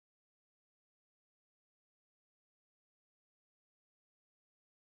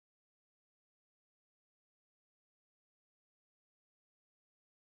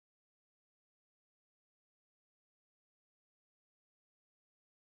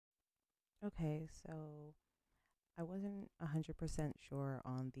Okay, so I wasn't 100% sure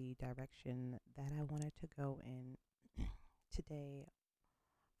on the direction that I wanted to go in today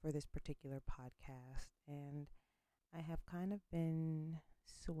for this particular podcast, and I have kind of been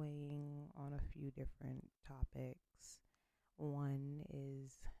swaying on a few different topics. One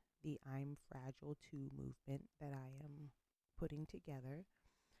is the I'm Fragile Too movement that I am putting together.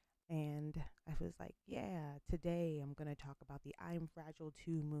 And I was like, yeah, today I'm going to talk about the I'm Fragile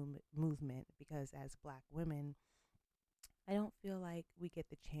Too movement because as black women, I don't feel like we get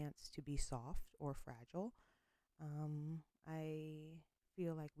the chance to be soft or fragile. I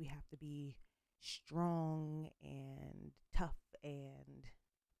feel like we have to be strong and tough and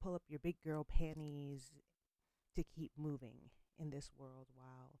pull up your big girl panties to keep moving in this world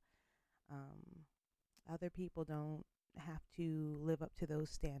while um, other people don't have to live up to those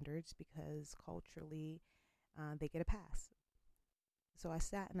standards because culturally they get a pass. So I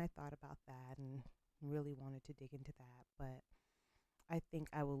sat and I thought about that and really wanted to dig into that, but I think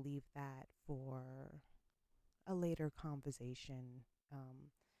I will leave that for a later conversation.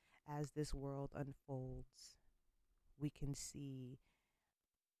 Um, as this world unfolds, we can see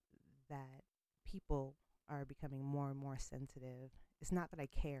that people are becoming more and more sensitive. It's not that I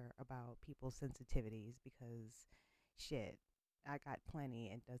care about people's sensitivities because shit, I got plenty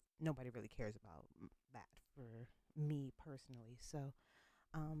and nobody really cares about that for me personally. So,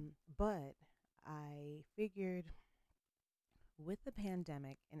 but I figured with the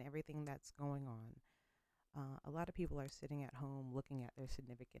pandemic and everything that's going on, a lot of people are sitting at home looking at their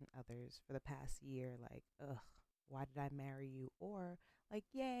significant others for the past year, like, ugh, why did I marry you? Or, like,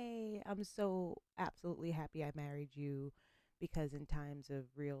 yay, I'm so absolutely happy I married you. Because in times of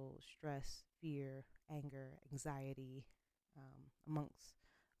real stress, fear, anger, anxiety, amongst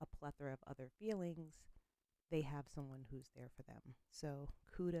a plethora of other feelings, they have someone who's there for them. So,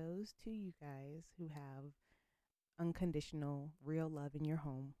 kudos to you guys who have unconditional, real love in your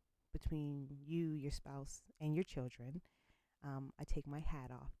home between you, your spouse, and your children. I take my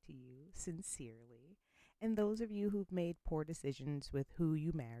hat off to you sincerely. And those of you who've made poor decisions with who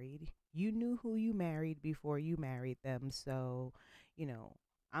you married, you knew who you married before you married them. So, you know,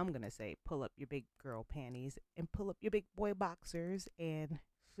 I'm going to say pull up your big girl panties and pull up your big boy boxers and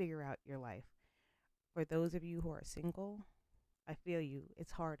figure out your life. For those of you who are single, I feel you.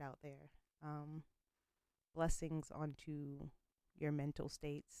 It's hard out there. Um, Blessings onto your mental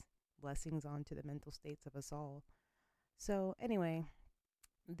states, blessings onto the mental states of us all. So, anyway,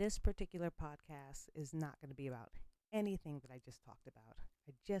 this particular podcast is not going to be about anything that I just talked about.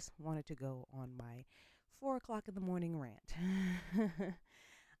 I just wanted to go on my 4 o'clock in the morning rant.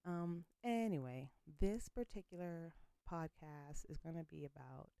 Anyway, this particular podcast is going to be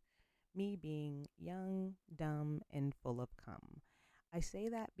about me being young, dumb, and full of cum. I say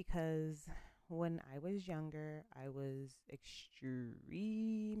that because when I was younger, I was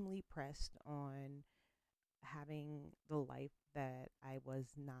extremely pressed on having the life that I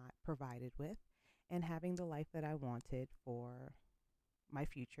was not provided with and having the life that I wanted for my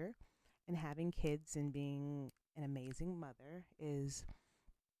future. And having kids and being an amazing mother is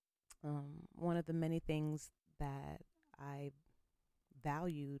one of the many things that I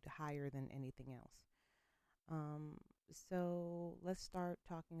valued higher than anything else. Um, so let's start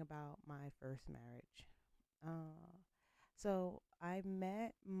talking about my first marriage. So I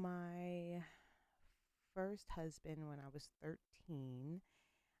met my first husband when I was 13.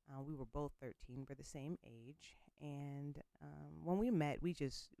 We were both 13. We're the same age, and when we met, we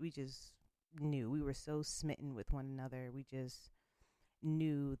just knew we were so smitten with one another. We just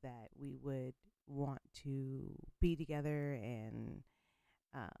knew that we would want to be together and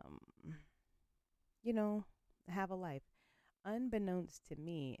um, you know, have a life. Unbeknownst to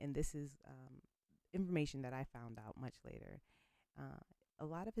me, and this is information that I found out much later, uh, a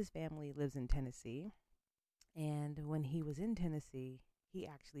lot of his family lives in Tennessee. And when he was in Tennessee, he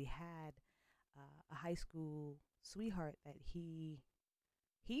actually had a high school sweetheart that he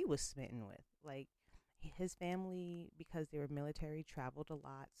was smitten with. Like his family, because they were military, traveled a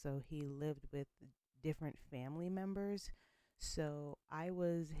lot, so he lived with different family members. So I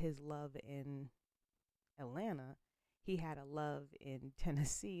was his love in Atlanta. He had a love in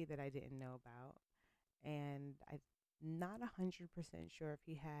Tennessee that I didn't know about, and I'm not 100% sure if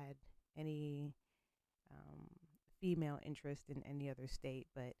he had any um, female interest in any other state,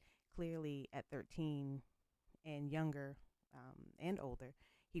 but clearly at 13 and younger and older,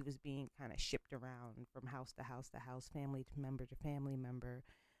 he was being kind of shipped around from house to house to house, family to family member,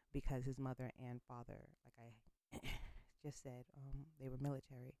 because his mother and father, like I just said, they were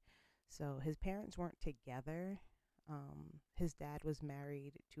military. So his parents weren't together. His dad was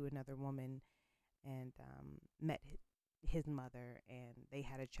married to another woman and met his mother, and they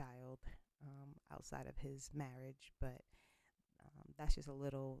had a child outside of his marriage. But that's just a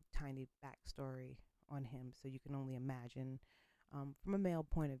little tiny backstory on him, so you can only imagine from a male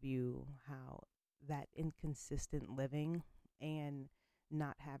point of view how that inconsistent living and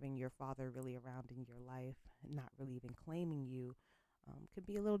not having your father really around in your life, not really even claiming you, could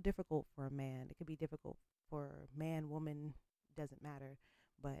be a little difficult for a man. It could be difficult for man, woman, doesn't matter,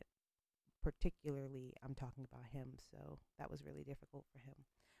 but particularly I'm talking about him. So that was really difficult for him.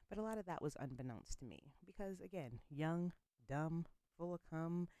 But a lot of that was unbeknownst to me because, again, young, dumb, full of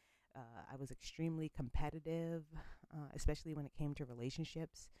cum. I was extremely competitive, especially when it came to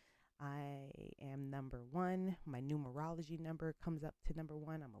relationships. I am number one. My numerology number comes up to number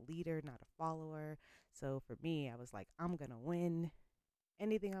one. I'm a leader, not a follower. So for me, I was like, I'm going to win.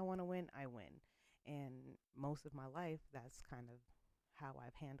 Anything I want to win, I win. And most of my life, that's kind of how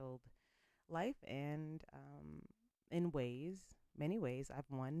I've handled life. And in ways, many ways, I've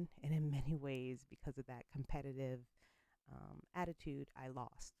won. And in many ways, because of that competitive attitude, I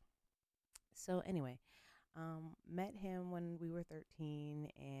lost. So, anyway, met him when we were 13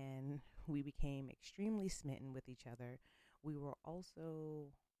 and we became extremely smitten with each other. We were also,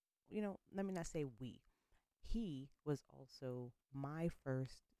 let me not say we. He was also my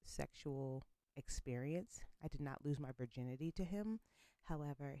first sexual experience. I did not lose my virginity to him.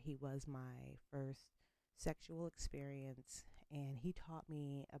 However, he was my first sexual experience, and he taught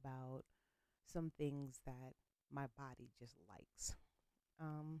me about some things that my body just likes.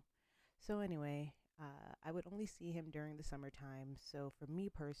 Um, so, anyway, I would only see him during the summertime. So, for me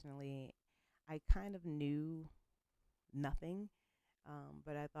personally, I kind of knew nothing,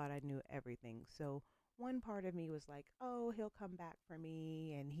 but I thought I knew everything. So one part of me was like, oh, he'll come back for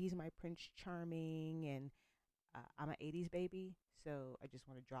me, and he's my Prince Charming, and I'm an 80s baby, so I just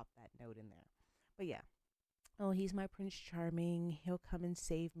want to drop that note in there. But yeah, oh, he's my Prince Charming. He'll come and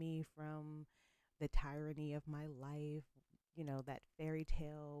save me from the tyranny of my life, that fairy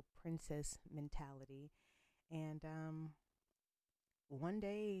tale princess mentality. And one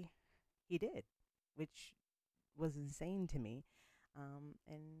day he did, which was insane to me.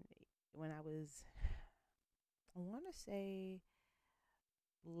 And when I want to say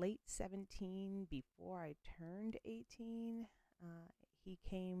late 17, before I turned 18, uh, he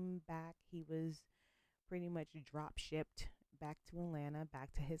came back. He was pretty much drop shipped back to Atlanta,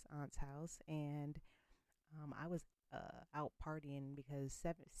 back to his aunt's house. And I was out partying because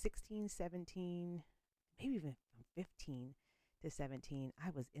 16, 17, maybe even from 15 to 17, I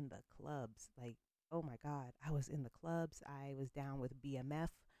was in the clubs. Like, oh my God, I was in the clubs. I was down with BMF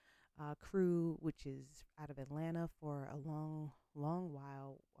crew, which is out of Atlanta for a long, long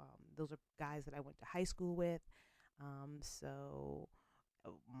while. Those are guys that I went to high school with. So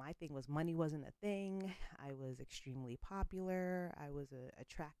my thing was money wasn't a thing. I was extremely popular. I was an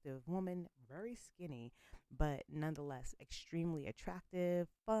attractive woman, very skinny, but nonetheless extremely attractive,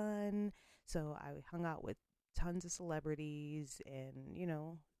 fun. So I hung out with tons of celebrities, and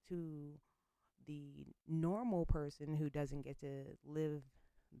to the normal person who doesn't get to live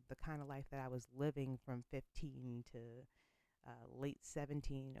the kind of life that I was living from 15 to late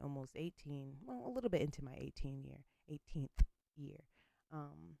 17, almost 18, well, a little bit into my 18th year.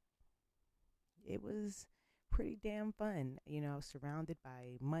 Um, it was pretty damn fun, surrounded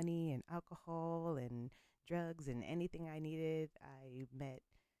by money and alcohol and drugs and anything I needed. I met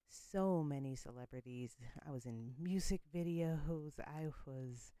so many celebrities. I was in music videos.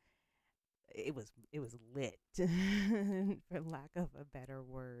 It was lit for lack of a better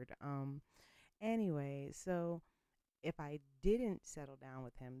word. Anyway, so if I didn't settle down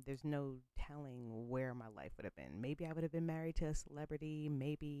with him, there's no telling where my life would have been. Maybe I would have been married to a celebrity,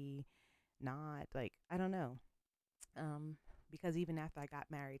 maybe not. Like, I don't know. Um, because even after I got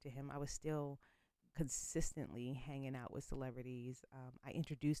married to him, I was still consistently hanging out with celebrities. I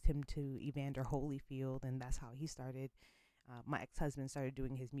introduced him to Evander Holyfield, and that's how he started. My ex-husband started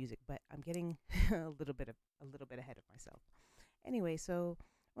doing his music, but I'm getting a little bit ahead of myself. Anyway, so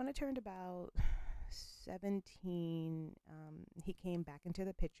when I turned about 17, he came back into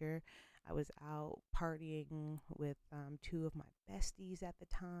the picture. I was out partying with two of my besties at the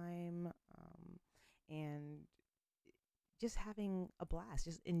time, and just having a blast,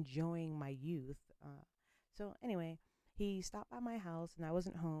 just enjoying my youth. So anyway, he stopped by my house and I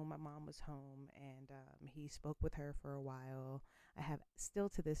wasn't home. My mom was home, and he spoke with her for a while. I have still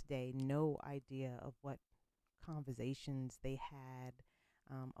to this day no idea of what conversations they had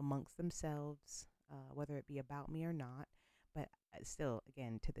amongst themselves, whether it be about me or not. But still,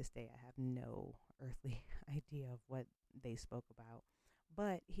 again, to this day, I have no earthly idea of what they spoke about.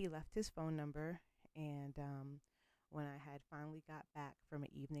 But he left his phone number, and when I had finally got back from an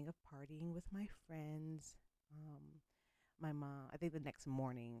evening of partying with my friends, um, my mom, I think the next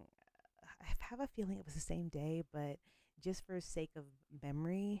morning, I have a feeling it was the same day, but just for sake of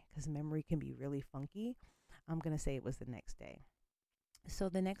memory, because memory can be really funky, I'm going to say it was the next day. So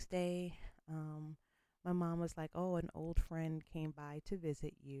the next day, my mom was like, "Oh, an old friend came by to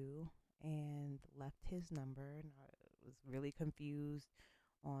visit you and left his number." And I was really confused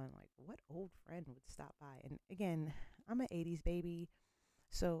on like what old friend would stop by. And again, I'm an 80s baby,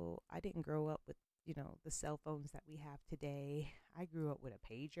 so I didn't grow up with, the cell phones that we have today. I grew up with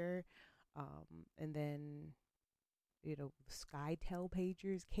a pager. And then, SkyTel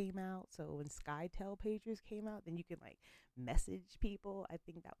pagers came out. So when SkyTel pagers came out, then you could like message people. I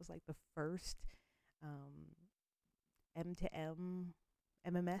think that was like the first um, M to M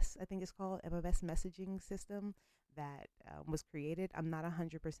MMS, I think it's called MMS messaging system that was created. I'm not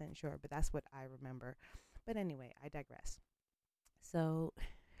 100% sure, but that's what I remember. But anyway, I digress. So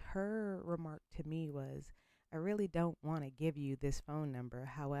her remark to me was, "I really don't want to give you this phone number.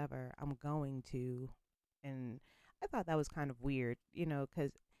 However, I'm going to." And I thought that was kind of weird,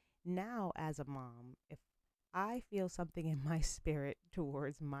 because now as a mom, if I feel something in my spirit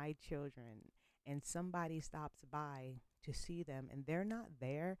towards my children and somebody stops by to see them and they're not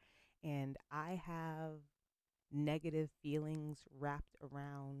there, and I have negative feelings wrapped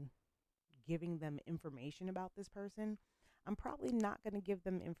around giving them information about this person, I'm probably not going to give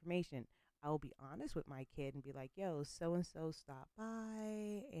them information. I will be honest with my kid and be like, "Yo, so and so stopped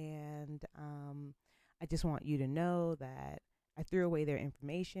by, and I just want you to know that I threw away their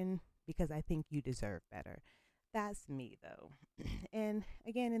information because I think you deserve better." That's me, though. And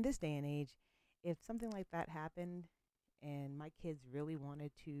again, in this day and age, if something like that happened and my kids really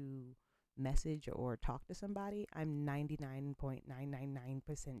wanted to message or talk to somebody, I'm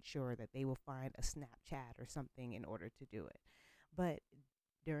 99.999% sure that they will find a Snapchat or something in order to do it. But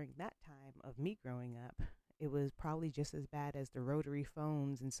during that time of me growing up, it was probably just as bad as the rotary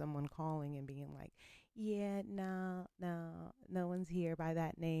phones and someone calling and being like, "Yeah, no, no, no one's here by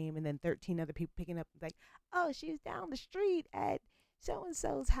that name." And then 13 other people picking up, like, "Oh, she's down the street at so and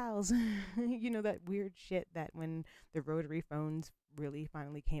so's house." That weird shit that when the rotary phones really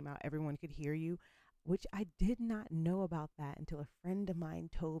finally came out, everyone could hear you, which I did not know about that until a friend of mine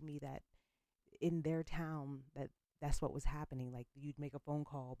told me that in their town that's what was happening. Like you'd make a phone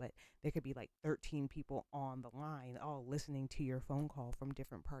call, but there could be like 13 people on the line all listening to your phone call from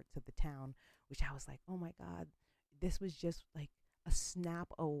different parts of the town, which I was like, "Oh my God, this was just like a snap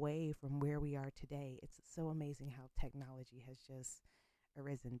away from where we are today." It's so amazing how technology has just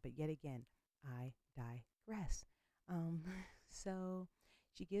arisen. But yet again, I digress. Um, so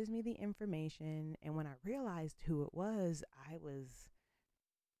she gives me the information, and when I realized who it was, I was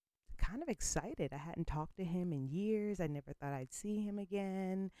kind of excited. I hadn't talked to him in years. I never thought I'd see him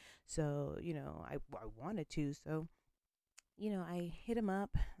again. So, I wanted to. So, I hit him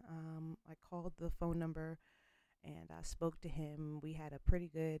up. I called the phone number and I spoke to him. We had a pretty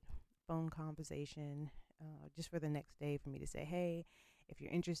good phone conversation just for the next day for me to say, "Hey, if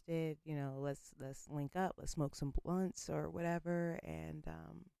you're interested, let's link up. Let's smoke some blunts or whatever. And,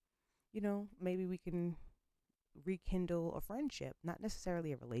 maybe we can rekindle a friendship, not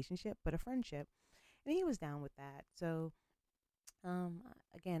necessarily a relationship, but a friendship." And he was down with that. So,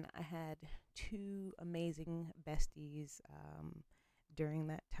 again, I had two amazing besties during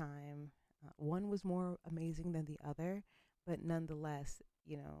that time. One was more amazing than the other, but nonetheless,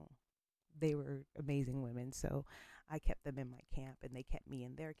 they were amazing women. So I kept them in my camp and they kept me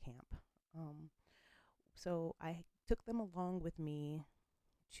in their camp. Um, so I took them along with me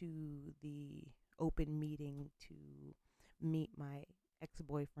to the open meeting to meet my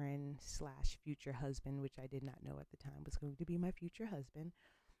ex-boyfriend slash future husband, which I did not know at the time was going to be my future husband.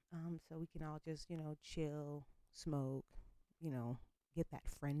 So we can all just, chill, smoke, you know, get that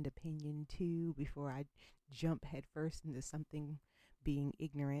friend opinion too before I jump headfirst into something being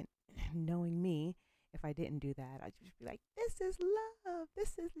ignorant. Knowing me, if I didn't do that, I'd just be like, "This is love.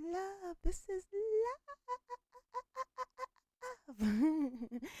 This is love. This is love."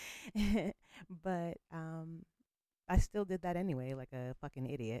 But I still did that anyway, like a fucking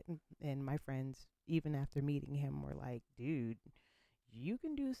idiot. And my friends, even after meeting him, were like, "Dude, you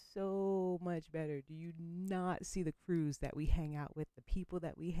can do so much better. Do you not see the crews that we hang out with, the people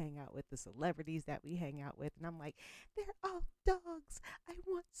that we hang out with, the celebrities that we hang out with?" And I'm like, "They're all dogs. I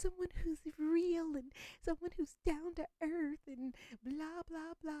want someone who's real and someone who's down to earth and blah,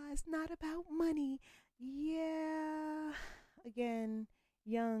 blah, blah. It's not about money." Yeah. again,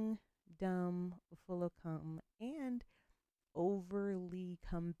 young, dumb, full of cum, and overly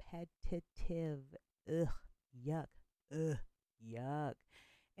competitive. Ugh, yuck, ugh, yuck.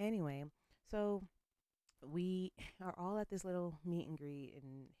 Anyway, so we are all at this little meet and greet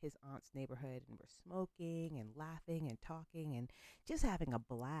in his aunt's neighborhood, and we're smoking and laughing and talking and just having a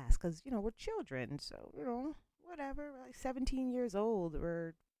blast because, we're children. So, whatever, we're like 17 years old.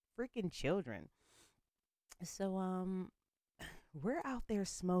 We're freaking children. So, we're out there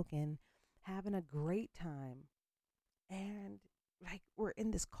smoking, having a great time, and like we're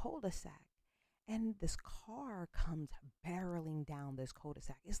in this cul-de-sac, and this car comes barreling down this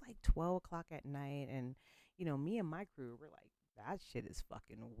cul-de-sac. It's like 12 o'clock at night, and me and my crew were like, that shit is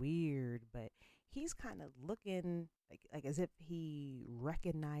fucking weird. But he's kind of looking like as if he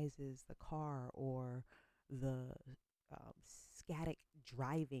recognizes the car or the static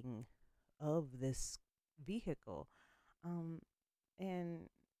driving of this vehicle. um and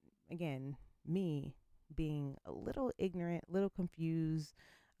again, me being a little ignorant, a little confused,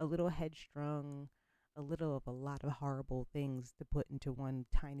 a little headstrong, a little of a lot of horrible things to put into one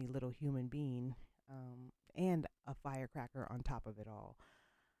tiny little human being, and a firecracker on top of it all.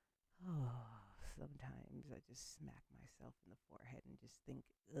 Oh, sometimes I just smack myself in the forehead and just think,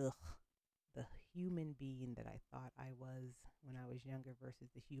 ugh, the human being that I thought I was when I was younger versus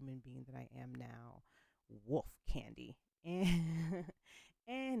the human being that I am now. Wolf candy. And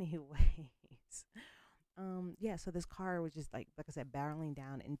anyways, yeah, so this car was just like I said, barreling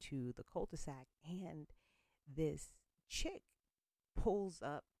down into the cul-de-sac, and this chick pulls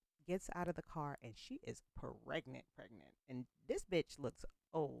up, gets out of the car, and she is pregnant. And this bitch looks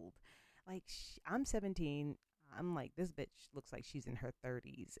old. Like, I'm 17. I'm like, this bitch looks like she's in her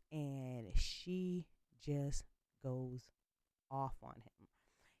 30s, and she just goes off on him.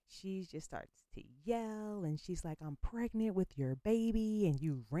 She just starts to yell, and she's like, I'm pregnant with your baby and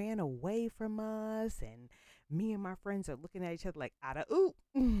you ran away from us. And me and my friends are looking at each other like, out of oop,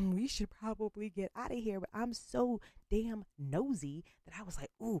 we should probably get out of here. But I'm so damn nosy that I was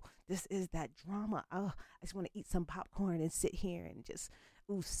like, ooh, this is that drama. Oh, I just want to eat some popcorn and sit here and just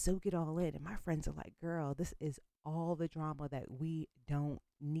soak it all in. And my friends are like, girl, this is all the drama that we don't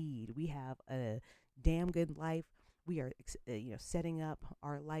need. We have a damn good life. We are setting up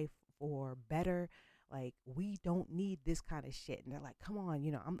our life for better. Like, we don't need this kind of shit. And they're like, come on,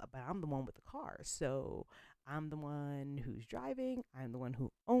 I'm the one with the car, so I'm the one who's driving, I'm the one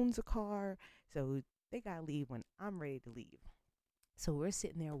who owns a car, so they gotta leave when I'm ready to leave. So we're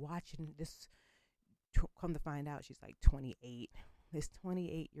sitting there watching this. Come to find out, she's like 28. This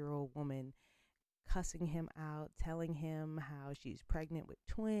 28-year-old woman cussing him out, telling him how she's pregnant with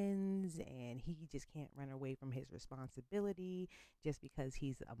twins, and he just can't run away from his responsibility just because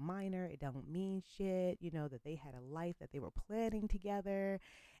he's a minor. It don't mean shit, that they had a life that they were planning together.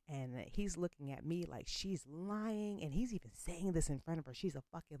 And he's looking at me like she's lying, and he's even saying this in front of her. She's a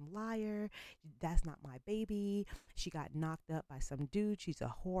fucking liar. That's not my baby. She got knocked up by some dude. She's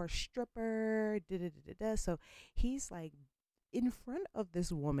a whore stripper. Da, da, da, da, da. So he's like in front of this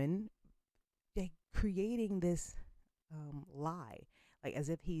woman, like creating this lie, like as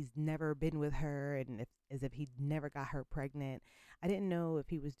if he's never been with her, and as if he never got her pregnant. I didn't know if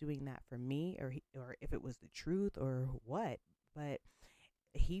he was doing that for me, or if it was the truth or what, but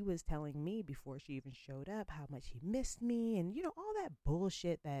he was telling me before she even showed up how much he missed me, and all that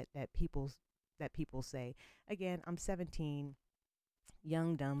bullshit that people say. Again, I'm 17,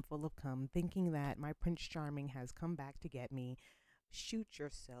 young, dumb, full of cum, thinking that my Prince Charming has come back to get me. Shoot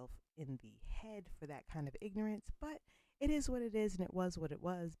yourself in the head for that kind of ignorance, but it is what it is, and it was what it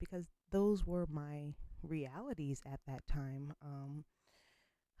was, because those were my realities at that time.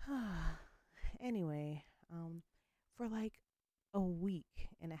 Anyway, for like a week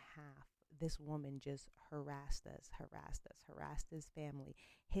and a half, this woman just harassed his family.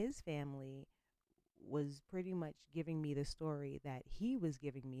 His family was pretty much giving me the story that he was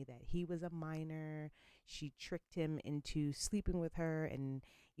giving me, that he was a minor. She tricked him into sleeping with her, and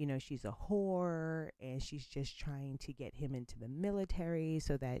she's a whore, and she's just trying to get him into the military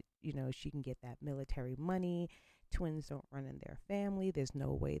so that she can get that military money. Twins don't run in their family. There's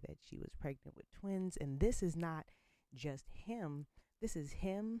no way that she was pregnant with twins. And this is not just him. This is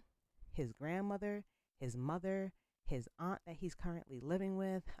him, his grandmother, his mother, his aunt that he's currently living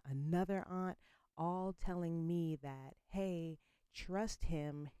with, another aunt, all telling me that, hey, trust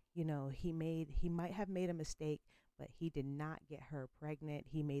him. He might have made a mistake, but he did not get her pregnant.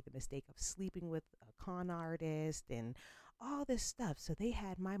 He made the mistake of sleeping with a con artist and all this stuff. So they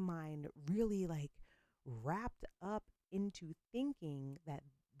had my mind really like wrapped up into thinking that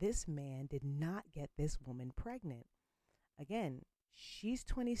this man did not get this woman pregnant. again, she's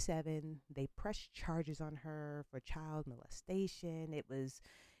 27. They pressed charges on her for child molestation. It was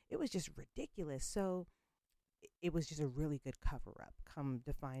just ridiculous. So it was just a really good cover up, come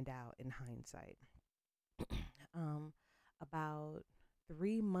to find out in hindsight. um, about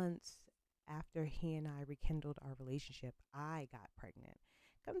 3 months after he and I rekindled our relationship, I got pregnant.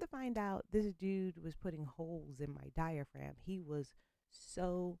 Come to find out, this dude was putting holes in my diaphragm. He was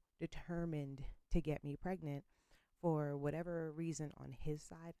so determined to get me pregnant for whatever reason on his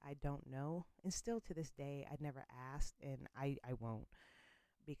side. I don't know. And still to this day, I never asked, and I won't,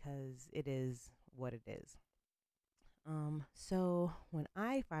 because it is what it is. So when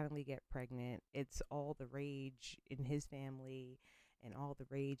I finally get pregnant, it's all the rage in his family and all the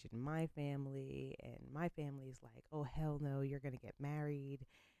rage in my family. And my family is like, oh, hell no, you're going to get married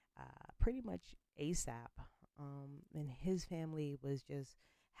pretty much ASAP. And his family was just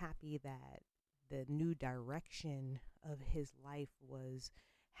happy that the new direction of his life was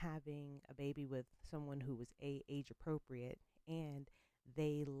having a baby with someone who was age appropriate, and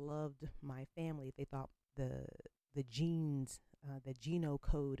they loved my family. They thought the genes, the geno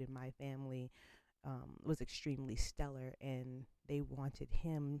code in my family was extremely stellar, and they wanted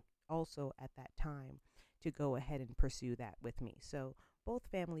him also at that time to go ahead and pursue that with me. So both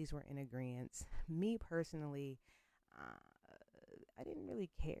families were in agreement. Me personally, I didn't really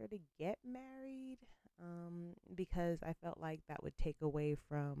care to get married because I felt like that would take away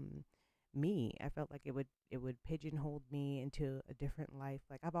from me. I felt like it would pigeonhole me into a different life.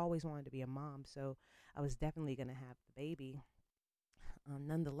 Like, I've always wanted to be a mom, so I was definitely gonna have the baby.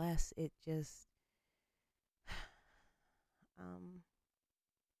 Nonetheless, it just um,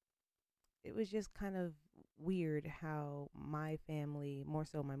 it was just kind of weird how my family, more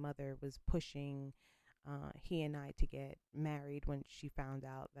so my mother, was pushing he and I to get married when she found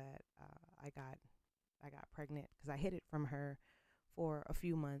out that I got pregnant, because I hid it from her for a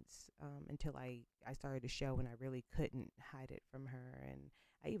few months until I started to show, and I really couldn't hide it from her. And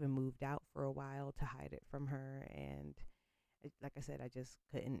I even moved out for a while to hide it from her. And like I said, I just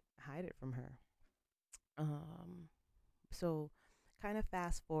couldn't hide it from her. So kind of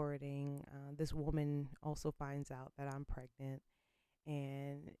fast forwarding, this woman also finds out that I'm pregnant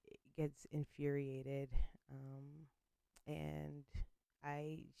and gets infuriated. And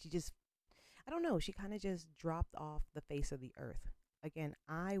she just, I don't know, she kind of just dropped off the face of the earth. Again,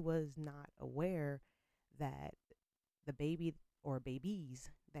 I was not aware that the baby or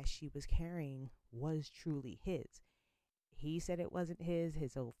babies that she was carrying was truly his. He said it wasn't his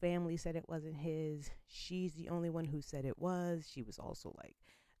whole family said it wasn't his. She's the only one who said it was. She was also like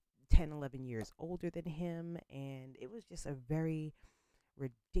 10, 11 years older than him, and it was just a very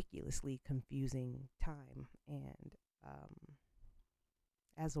ridiculously confusing time. And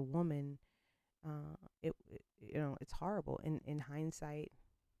as a woman, it's horrible. In hindsight,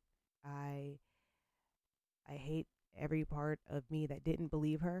 I I hate every part of me that didn't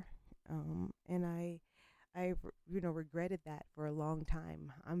believe her, and I regretted that for a long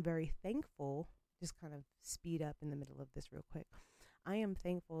time. I'm very thankful. Just kind of speed up in the middle of this real quick. I am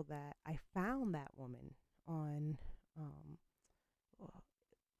thankful that I found that woman on.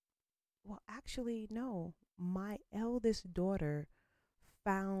 Well, actually, no. My eldest daughter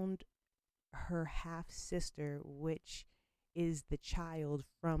found her half sister, which is the child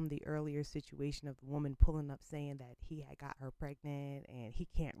from the earlier situation of the woman pulling up saying that he had got her pregnant and he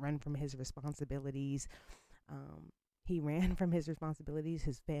can't run from his responsibilities. He ran from his responsibilities.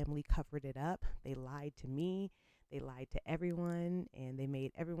 His family covered it up. They lied to me. They lied to everyone, and they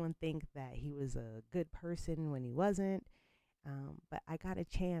made everyone think that he was a good person when he wasn't. But I got a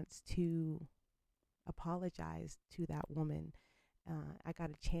chance to apologize to that woman. I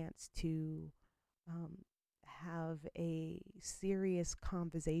got a chance to um, have a serious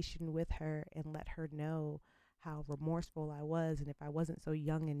conversation with her and let her know how remorseful I was. And if I wasn't so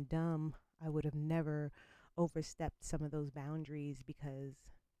young and dumb, I would have never overstepped some of those boundaries, because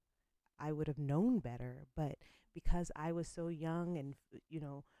I would have known better. But because I was so young and,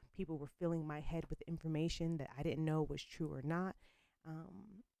 people were filling my head with information that I didn't know was true or not.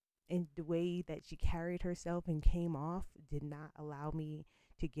 And the way that she carried herself and came off did not allow me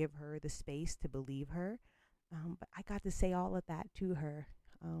to give her the space to believe her. But I got to say all of that to her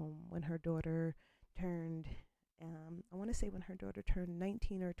when her daughter turned, I want to say when her daughter turned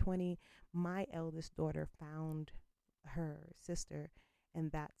 19 or 20, my eldest daughter found her sister.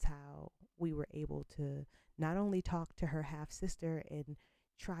 And that's how we were able to not only talk to her half sister and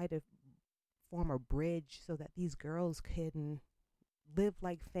try to form a bridge so that these girls can live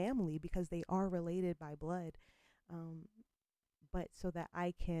like family, because they are related by blood, um, but so that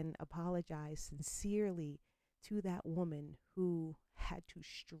I can apologize sincerely to that woman who had to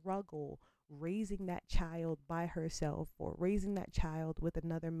struggle raising that child by herself or raising that child with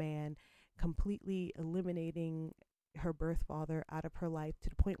another man, completely eliminating her birth father out of her life to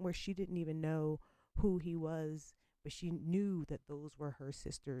the point where she didn't even know who he was, but she knew that those were her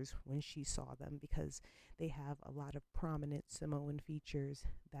sisters when she saw them because they have a lot of prominent Samoan features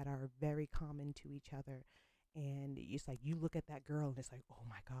that are very common to each other. And it's like you look at that girl and it's like, oh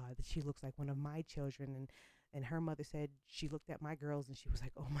my God, she looks like one of my children. And her mother said she looked at my girls and she was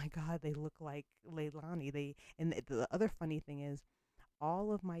like, oh my God, they look like Leilani. The other funny thing is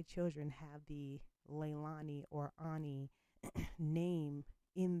all of my children have the Leilani or Ani name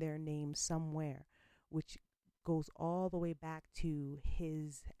in their name somewhere, which goes all the way back to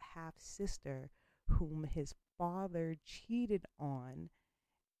his half sister, whom his father cheated on.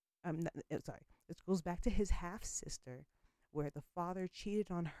 Sorry, this goes back to his half sister, where the father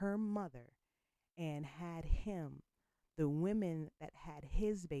cheated on her mother and had him, the women that had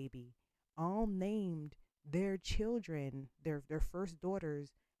his baby, all named their children, their first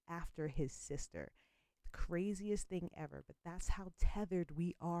daughters, after his sister. Craziest thing ever, but that's how tethered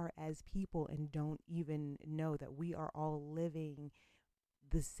we are as people and don't even know that we are all living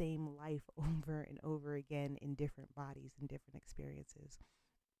the same life over and over again in different bodies and different experiences.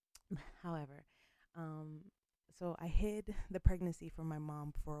 However, um, so I hid the pregnancy from my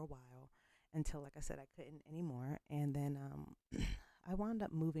mom for a while until, like I said, I couldn't anymore. And then I wound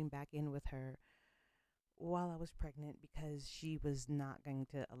up moving back in with her while I was pregnant because she was not going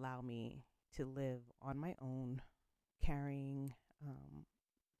to allow me to live on my own, carrying, um,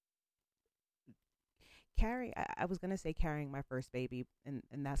 I was going to say carrying my first baby, and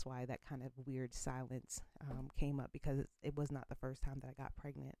that's why that kind of weird silence came up because it was not the first time that I got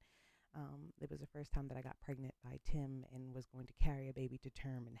pregnant. It was the first time that I got pregnant by Tim and was going to carry a baby to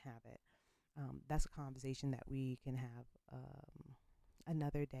term and have it. That's a conversation that we can have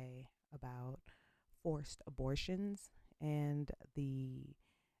another day about forced abortions and the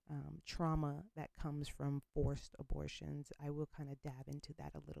trauma that comes from forced abortions. I will kind of dab into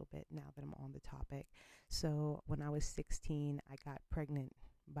that a little bit now that I'm on the topic. So, when I was 16, I got pregnant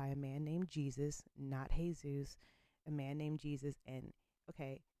by a man named Jesus, not Jesus, a man named Jesus. And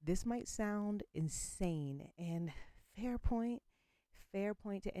okay, this might sound insane, and fair point, fair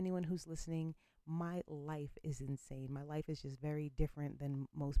point to anyone who's listening. My life is insane. My life is just very different than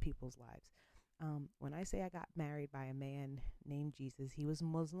most people's lives. When I say I got married by a man named Jesus, he was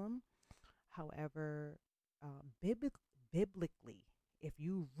Muslim. However, biblically, if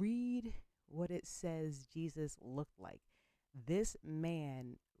you read what it says Jesus looked like, this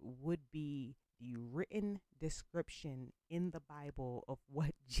man would be the written description in the Bible of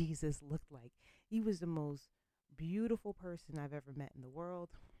what Jesus looked like. He was the most beautiful person I've ever met in the world.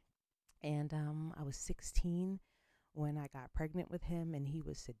 And I was 16 when I got pregnant with him, and he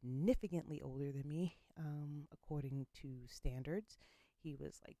was significantly older than me, according to standards. He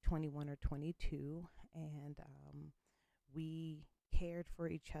was like 21 or 22, and we cared for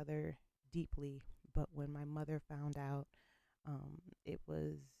each other deeply. But when my mother found out, it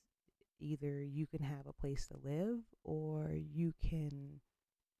was either you can have a place to live or you can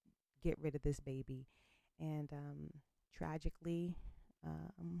get rid of this baby. And tragically,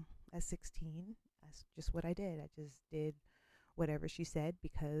 at 16, that's just what I did. I just did whatever she said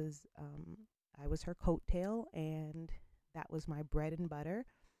because I was her coattail and that was my bread and butter.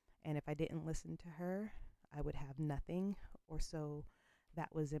 And if I didn't listen to her, I would have nothing, or so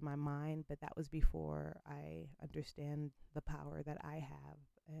that was in my mind. But that was before I understand the power that I have,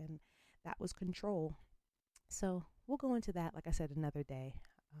 and that was control. So we'll go into that, like I said, another day,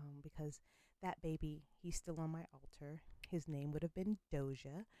 because that baby, he's still on my altar. His name would have been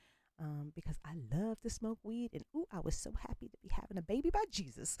Doja, because I love to smoke weed, and ooh, I was so happy to be having a baby by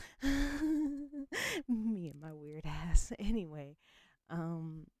Jesus. Me and my weird ass. Anyway,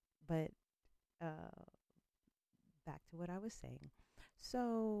 but uh, back to what I was saying.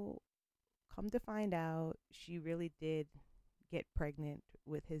 So, come to find out, she really did get pregnant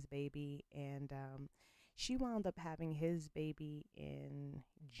with his baby, and she wound up having his baby in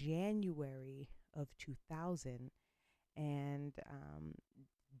January of 2000. And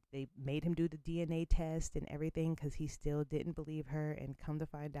they made him do the DNA test and everything because he still didn't believe her. And come to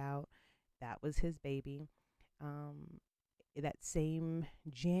find out, that was his baby. That same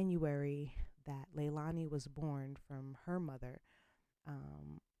January that Leilani was born from her mother,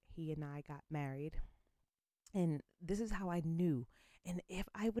 he and I got married. And this is how I knew. And if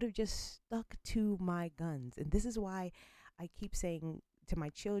I would have just stuck to my guns, and this is why I keep saying to my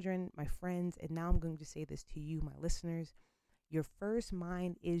children, my friends, and now I'm going to say this to you, my listeners, Your first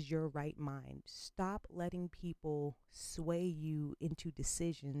mind is your right mind. Stop letting people sway you into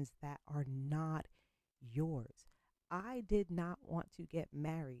decisions that are not yours. I did not want to get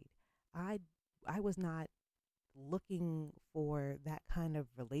married. I I was not looking for that kind of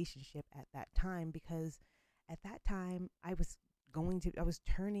relationship at that time, because at that time I was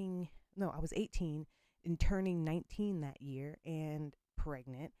turning, no, I was 18 and turning 19 that year and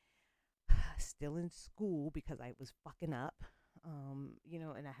pregnant, still in school because I was fucking up.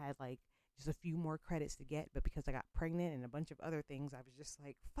 And I had like just a few more credits to get, but because I got pregnant and a bunch of other things, I was just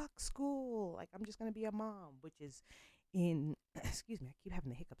like, fuck school. Like, I'm just going to be a mom, which is excuse me, I keep having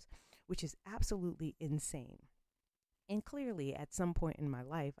the hiccups, which is absolutely insane. And clearly, at some point in my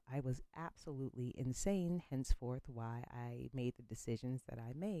life, I was absolutely insane, henceforth, why I made the decisions that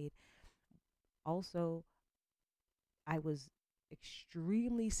I made. Also, I was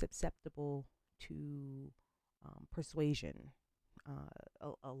extremely susceptible to persuasion.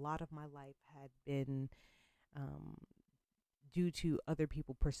 A lot of my life had been um, due to other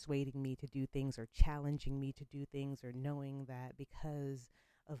people persuading me to do things or challenging me to do things, or knowing that because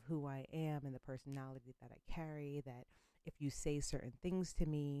of who I am and the personality that I carry, that if you say certain things to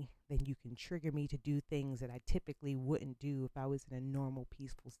me, then you can trigger me to do things that I typically wouldn't do if I was in a normal,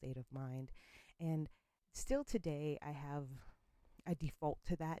 peaceful state of mind. And still today, I default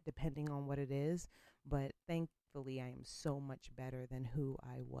to that depending on what it is, but thankfully I am so much better than who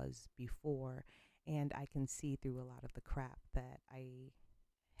I was before, and I can see through a lot of the crap that I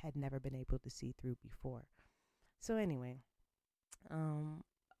had never been able to see through before. So anyway, um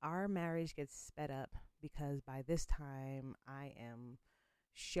our marriage gets sped up because by this time I am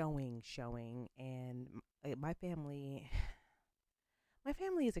showing, and my family my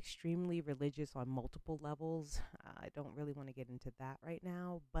family is extremely religious on multiple levels. I don't really want to get into that right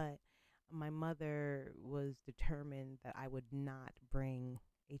now, but my mother was determined that I would not bring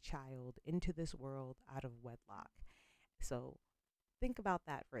a child into this world out of wedlock. So think about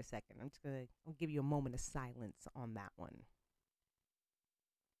that for a second. I'll give you a moment of silence on that one.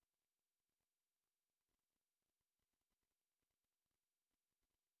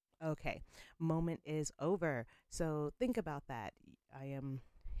 Okay, moment is over. So think about that. I am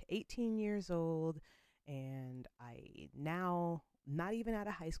 18 years old, and I now not even out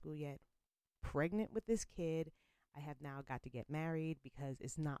of high school yet, pregnant with this kid. I have now got to get married because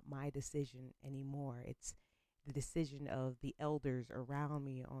it's not my decision anymore. It's the decision of the elders around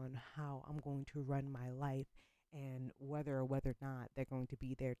me on how I'm going to run my life, and whether or whether or not they're going to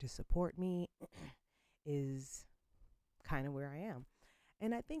be there to support me is kind of where I am.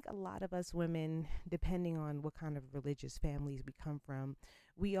 And I think a lot of us women, depending on what kind of religious families we come from,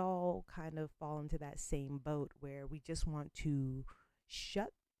 we all kind of fall into that same boat where we just want to shut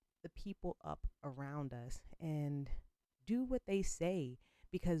the people up around us and do what they say,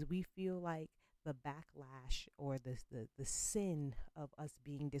 because we feel like the backlash or the sin of us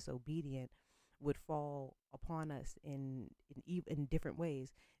being disobedient would fall upon us in different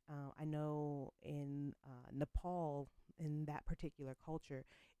ways. I know in Nepal, in that particular culture,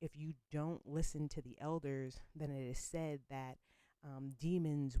 if you don't listen to the elders, then it is said that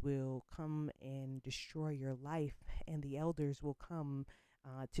demons will come and destroy your life, and the elders will come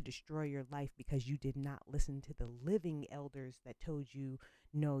to destroy your life because you did not listen to the living elders that told you,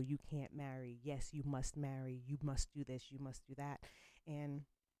 no, you can't marry. Yes, you must marry. You must do this. You must do that. And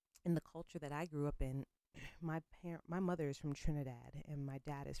in the culture that I grew up in, my mother is from Trinidad and my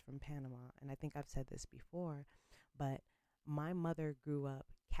dad is from Panama, and I think I've said this before, but my mother grew up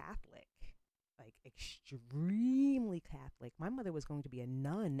Catholic, like extremely Catholic. My mother was going to be a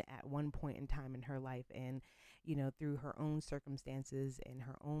nun at one point in time in her life, and through her own circumstances and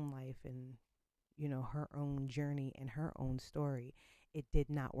her own life, and her own journey and her own story, it did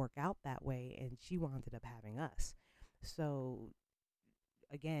not work out that way, and she wound up having us. So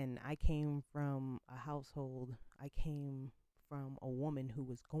again, I came from a woman who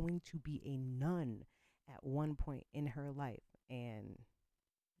was going to be a nun at one point in her life and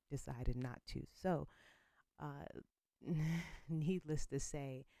decided not to. So, uh, needless to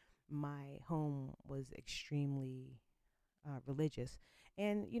say, my home was extremely religious.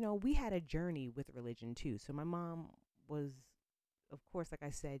 And, we had a journey with religion too. So, my mom was, of course, like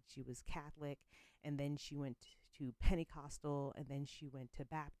I said, she was Catholic, and then she went to Pentecostal, and then she went to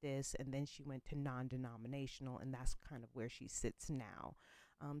Baptist, and then she went to non denominational, and that's kind of where she sits now.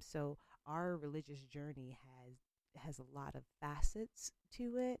 So our religious journey has a lot of facets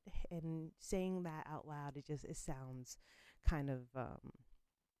to it, and saying that out loud, it sounds kind of uh,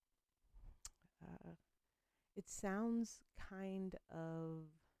 it sounds kind of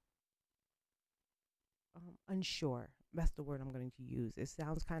unsure. that's the word I'm going to use. It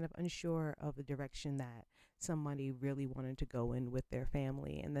sounds kind of unsure of the direction that somebody really wanted to go in with their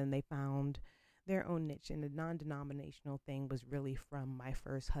family. And then they found their own niche. And the non denominational thing was really from my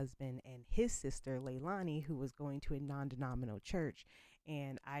first husband and his sister, Leilani, who was going to a non denominational church.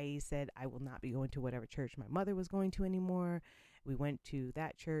 And I said, I will not be going to whatever church my mother was going to anymore. We went to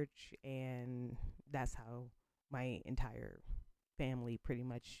that church, and that's how my entire family pretty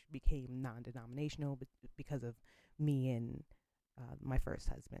much became non-denominational because of me and my first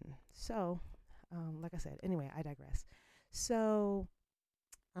husband. So, like I said, anyway, I digress. So,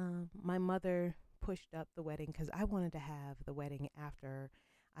 my mother pushed up the wedding because I wanted to have the wedding after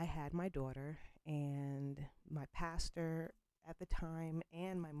I had my daughter, and my pastor at the time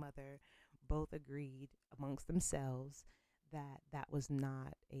and my mother both agreed amongst themselves that that was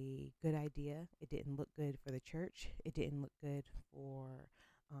not a good idea. It didn't look good for the church. It didn't look good for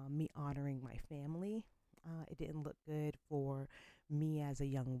me honoring my family. It didn't look good for me as a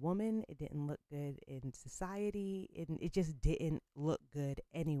young woman. It didn't look good in society. It just didn't look good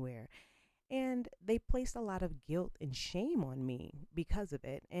anywhere. And they placed a lot of guilt and shame on me because of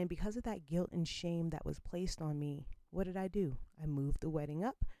it. And because of that guilt and shame that was placed on me, what did I do? I moved the wedding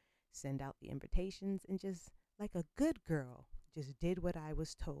up, send out the invitations, and just like a good girl, just did what I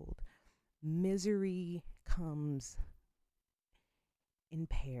was told. Misery comes in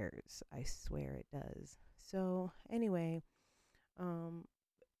pairs. I swear it does. So, anyway, um,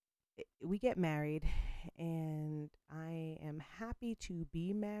 we get married, and I am happy to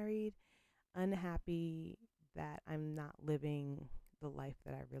be married, unhappy that I'm not living the life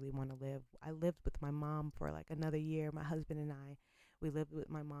that I really want to live. I lived with my mom for like another year. My husband and I, we lived with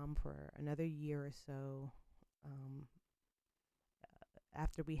my mom for another year or so um,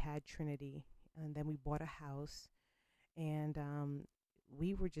 after we had Trinity. And then we bought a house, and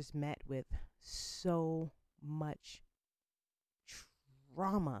we were just met with so much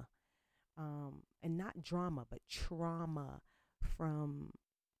trauma, and not drama, but trauma from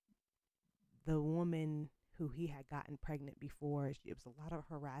the woman who he had gotten pregnant before. It was a lot of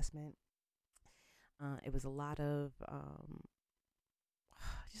harassment. It was a lot of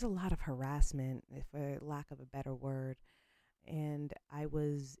just a lot of harassment, for lack of a better word. And I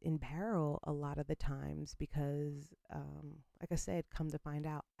was in peril a lot of the times because, like I said, come to find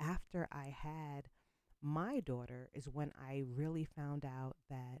out, after I had my daughter is when I really found out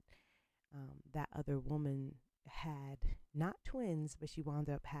that that other woman had not twins, but she wound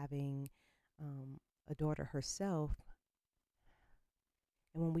up having a daughter herself.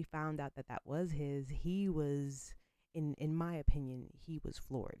 And when we found out that that was his, he was, in my opinion, he was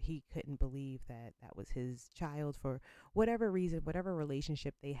floored. He couldn't believe that that was his child for whatever reason, whatever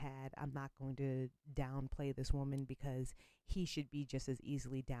relationship they had. I'm not going to downplay this woman because he should be just as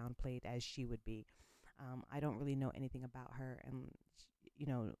easily downplayed as she would be. I don't really know anything about her. And,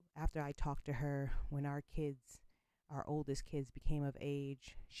 after I talked to her when our oldest kids became of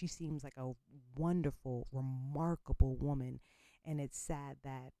age, she seems like a wonderful, remarkable woman. And it's sad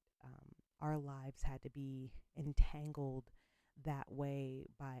that our lives had to be entangled that way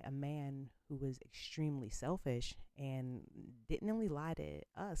by a man who was extremely selfish and didn't only lie to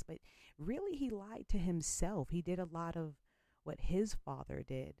us, but really he lied to himself. He did a lot of what his father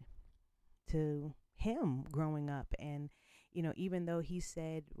did to him growing up. And, even though he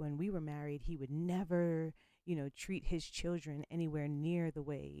said when we were married, he would never, treat his children anywhere near the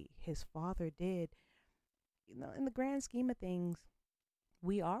way his father did, in the grand scheme of things,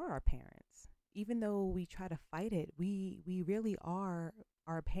 we are our parents. Even though we try to fight it, we really are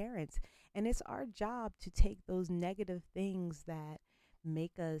our parents. And it's our job to take those negative things that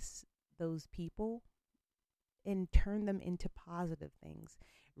make us those people and turn them into positive things.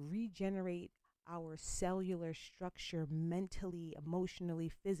 Regenerate our cellular structure mentally, emotionally,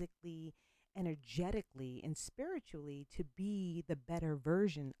 physically, energetically, and spiritually to be the better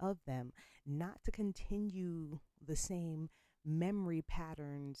version of them, not to continue the same memory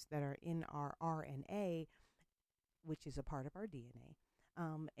patterns that are in our RNA, which is a part of our DNA,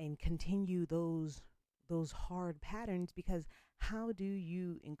 and continue those hard patterns. Because how do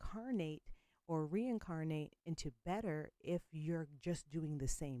you incarnate or reincarnate into better if you're just doing the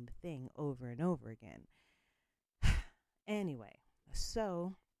same thing over and over again? Anyway,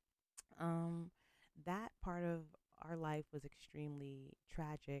 so that part of our life was extremely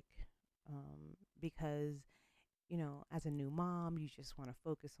tragic, because as a new mom, you just want to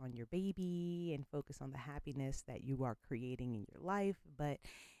focus on your baby and focus on the happiness that you are creating in your life. But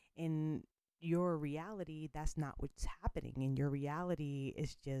in your reality, that's not what's happening. In your reality,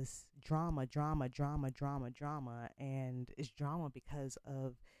 it's just drama, drama, drama, drama, drama. And it's drama because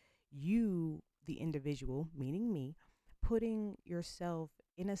of you, the individual, meaning me, putting yourself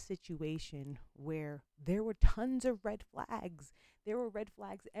in a situation where there were tons of red flags. There were red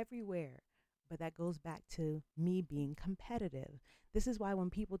flags everywhere. But that goes back to me being competitive. This is why when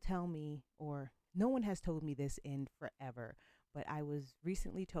people tell me, or no one has told me this in forever, but I was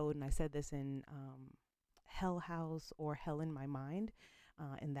recently told, and I said this in Hell House or Hell in My Mind,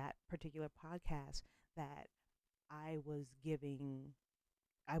 in that particular podcast, that I was giving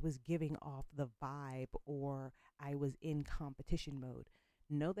I was giving off the vibe, or I was in competition mode.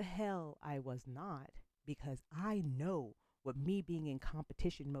 No, the hell I was not, because I know what me being in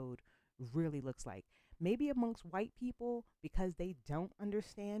competition mode really looks like. Maybe amongst white people, because they don't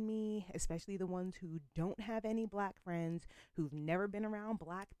understand me, especially the ones who don't have any black friends, who've never been around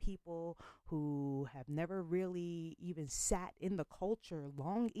black people, who have never really even sat in the culture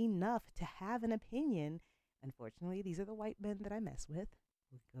long enough to have an opinion. Unfortunately, these are the white men that I mess with.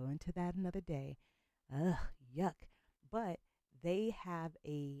 We'll go into that another day. Ugh, yuck. But they have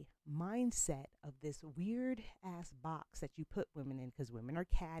a mindset of this weird ass box that you put women in, because women are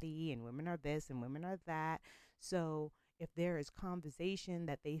catty and women are this and women are that. So if there is conversation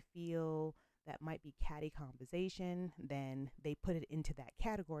that they feel that might be catty conversation, then they put it into that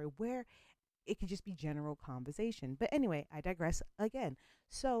category where it could just be general conversation. But anyway, I digress again.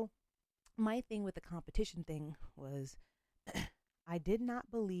 So my thing with the competition thing was I did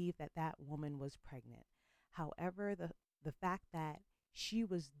not believe that that woman was pregnant. However, the fact that she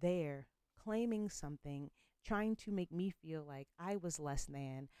was there claiming something, trying to make me feel like I was less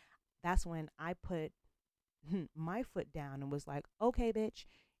than, that's when I put my foot down and was like, okay, bitch,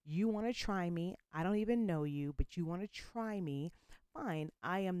 you want to try me. I don't even know you, but you want to try me. Fine.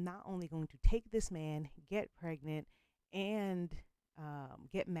 I am not only going to take this man, get pregnant, and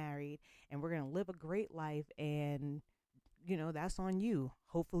get married, and we're going to live a great life. And, that's on you.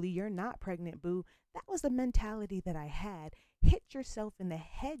 Hopefully, you're not pregnant, boo. That was the mentality that I had. Hit yourself in the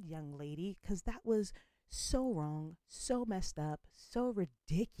head, young lady, because that was so wrong, so messed up, so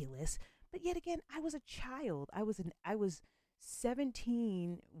ridiculous. But yet again, I was a child. I was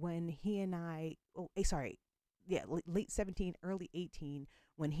 17 when he and I. Oh, sorry, yeah, late 17, early 18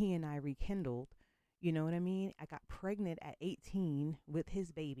 when he and I rekindled. You know what I mean? I got pregnant at 18 with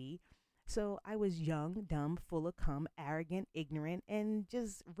his baby. So I was young, dumb, full of cum, arrogant, ignorant, and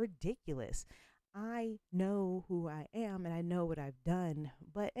just ridiculous. I know who I am and I know what I've done.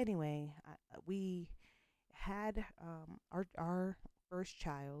 But anyway, we had our first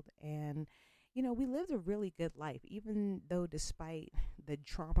child, and we lived a really good life, even though despite the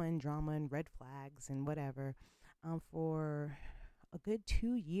trauma and drama and red flags and whatever. For a good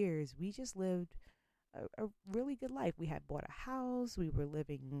 2 years, we just lived a really good life. We had bought a house. We were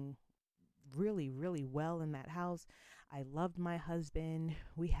living really, really well in that house. I loved my husband.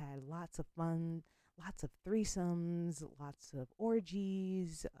 We had lots of fun, lots of threesomes, lots of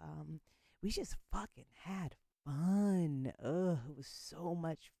orgies. We just fucking had fun. Ugh, it was so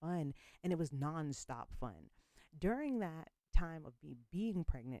much fun. And it was nonstop fun. During that time of me being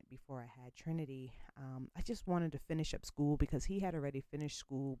pregnant before I had Trinity, I just wanted to finish up school, because he had already finished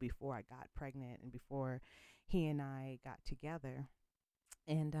school before I got pregnant and before he and I got together.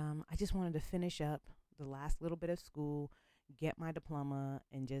 And I just wanted to finish up the last little bit of school, get my diploma,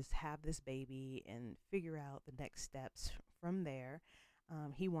 and just have this baby and figure out the next steps from there.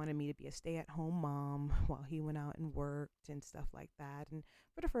 He wanted me to be a stay at home mom while he went out and worked and stuff like that. And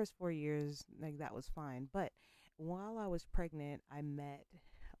for the first 4 years, like, that was fine. But while I was pregnant, I met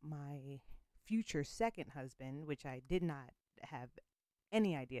my future second husband, which I did not have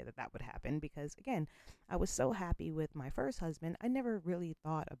any idea that that would happen, because again, I was so happy with my first husband. I never really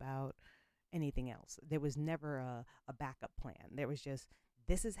thought about anything else. There was never a backup plan. There was just,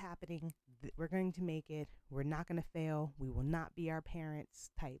 this is happening. We're going to make it. We're not going to fail. We will not be our parents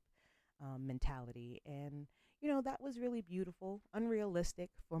type mentality. And, that was really beautiful,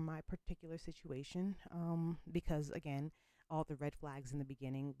 unrealistic for my particular situation, because, again, all the red flags in the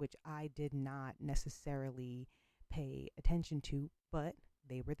beginning, which I did not necessarily pay attention to, but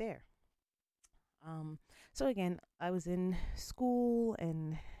they were there. So again, I was in school,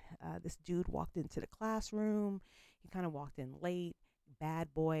 and this dude walked into the classroom. He kind of walked in late,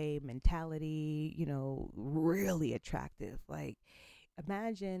 bad boy mentality, really attractive. Like,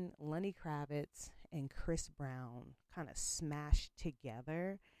 imagine Lenny Kravitz and Chris Brown kind of smashed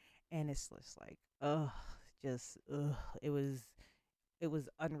together, and it's just like, ugh. It was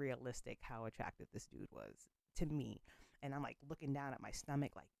unrealistic how attractive this dude was to me. And I'm like looking down at my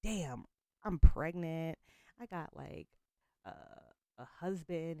stomach, like, damn, I'm pregnant. I got like a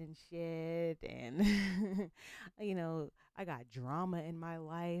husband and shit, and I got drama in my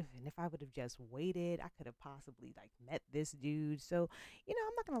life, and if I would have just waited, I could have possibly like met this dude. So,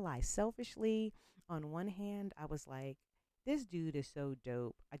 I'm not gonna lie, selfishly, on one hand, I was like, this dude is so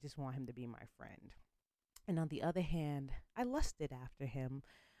dope, I just want him to be my friend. And on the other hand, I lusted after him.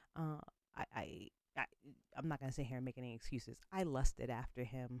 uh i i, I I'm not gonna sit here and make any excuses. I lusted after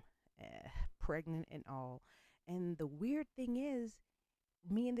him, pregnant and all. And the weird thing is,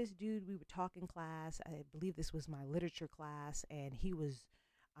 me and this dude, we would talk in class. I believe this was my literature class, and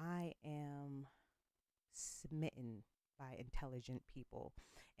I am smitten by intelligent people.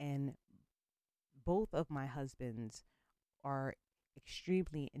 And both of my husbands are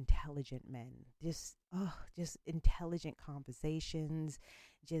extremely intelligent men. Just intelligent conversations,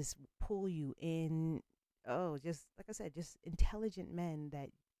 just pull you in. Oh, just like I said, just intelligent men that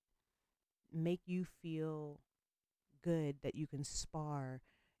make you feel good, that you can spar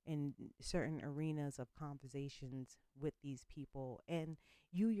in certain arenas of conversations with these people, and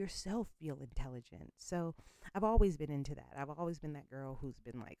you yourself feel intelligent. So I've always been into that. I've always been that girl who's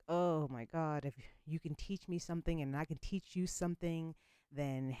been like, oh my God, if you can teach me something and I can teach you something,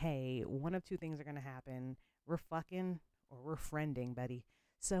 then hey, one of two things are going to happen. We're fucking or we're friending, buddy.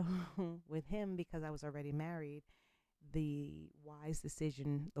 So with him, because I was already married, the wise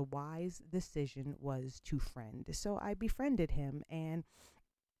decision was to friend. So I befriended him and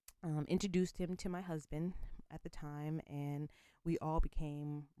introduced him to my husband at the time, and we all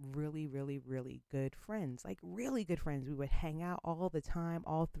became really, really, really good friends. Like, really good friends. We would hang out all the time,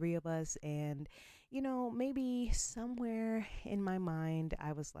 all three of us. And, maybe somewhere in my mind,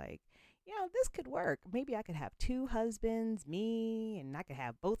 I was like, this could work. Maybe I could have two husbands, me, and I could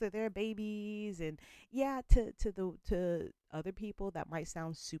have both of their babies. And yeah, to other people, that might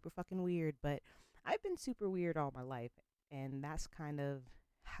sound super fucking weird, but I've been super weird all my life, and that's kind of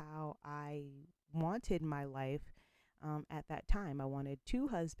how I wanted my life. At that time, I wanted two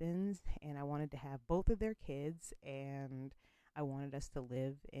husbands, and I wanted to have both of their kids, and I wanted us to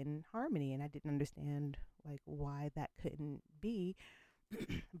live in harmony. And I didn't understand like why that couldn't be,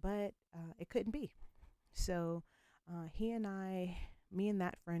 but it couldn't be. So he and I, me and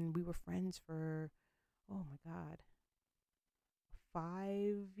that friend, we were friends for, oh my God,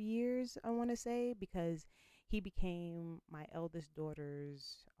 5 years, I want to say, because he became my eldest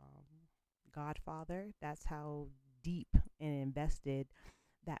daughter's godfather. That's how deep and invested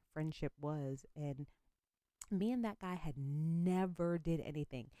that friendship was. And me and that guy had never did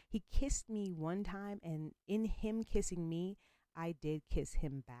anything. He kissed me one time, and in him kissing me, I did kiss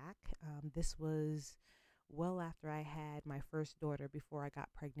him back. This was well after I had my first daughter, before I got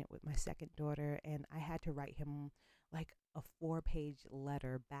pregnant with my second daughter, and I had to write him like a 4-page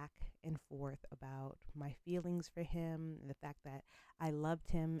letter back and forth about my feelings for him, the fact that I loved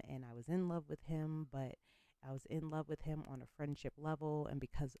him and I was in love with him, but I was in love with him on a friendship level, and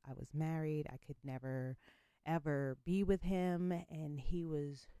because I was married, I could never ever be with him, and he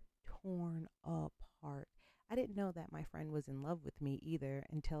was torn apart. I didn't know that my friend was in love with me either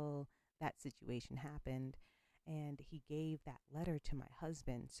until that situation happened, and he gave that letter to my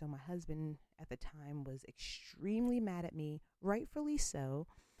husband. So my husband at the time was extremely mad at me, rightfully so,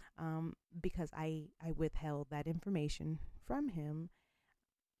 because I withheld that information from him,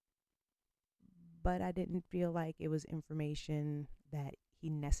 but I didn't feel like it was information that he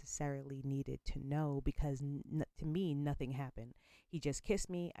necessarily needed to know, because to me, nothing happened. He just kissed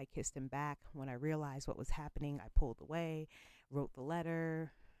me. I kissed him back. When I realized what was happening, I pulled away, wrote the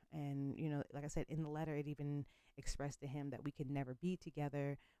letter. And, like I said, in the letter, it even expressed to him that we could never be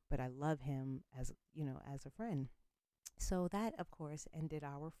together, but I love him as a friend. So that, of course, ended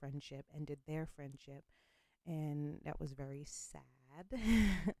our friendship, ended their friendship, and that was very sad.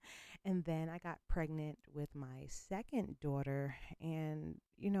 And then I got pregnant with my second daughter, and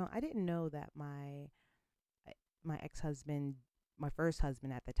I didn't know that my ex-husband, my first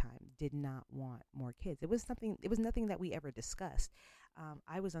husband at the time, did not want more kids. It was nothing that we ever discussed.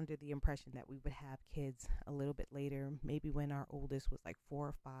 I was under the impression that we would have kids a little bit later, maybe when our oldest was like 4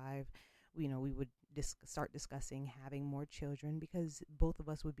 or 5. We would start discussing having more children, because both of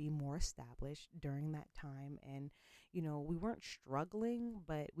us would be more established during that time. And we weren't struggling,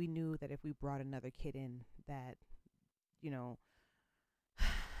 but we knew that if we brought another kid in, that you know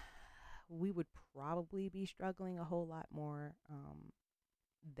we would probably be struggling a whole lot more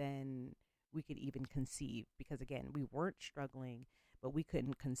than we could even conceive, because again, we weren't struggling, but we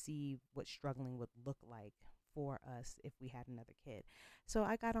couldn't conceive what struggling would look like for us if we had another kid. So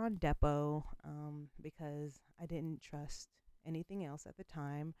I got on Depo, because I didn't trust anything else at the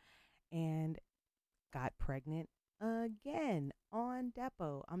time, and got pregnant again on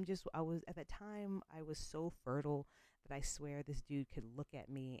Depo. I was, at the time, I was so fertile that I swear this dude could look at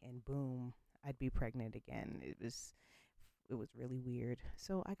me and boom, I'd be pregnant again. It was really weird.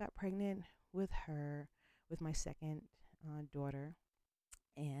 So I got pregnant with her, with my second daughter,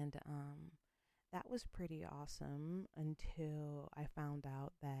 and that was pretty awesome until I found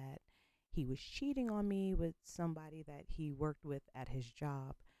out that he was cheating on me with somebody that he worked with at his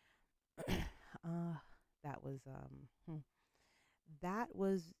job. uh, that was that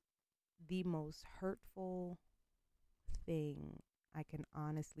was the most hurtful thing I can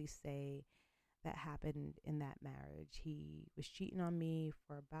honestly say that happened in that marriage. He was cheating on me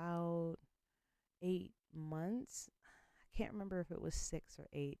for about 8 months. I can't remember if it was 6 or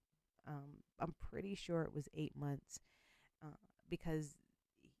 8. I'm pretty sure it was 8 months, uh, because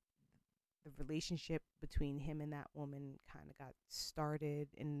the relationship between him and that woman kind of got started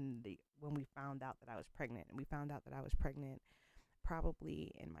in the when we found out that I was pregnant, and we found out that I was pregnant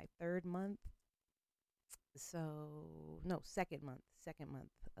probably in my third month. So no, second month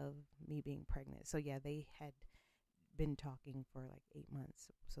of me being pregnant. So yeah, they had been talking for like 8 months.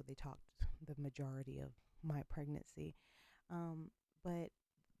 So they talked the majority of my pregnancy. But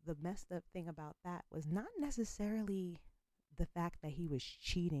the messed up thing about that was not necessarily the fact that he was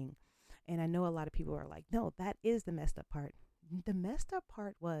cheating. And I know a lot of people are like, no, that is the messed up part. The messed up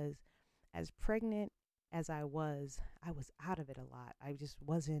part was, as pregnant as I was out of it a lot. I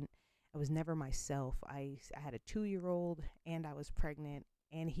was never myself. I had a 2 year old and I was pregnant,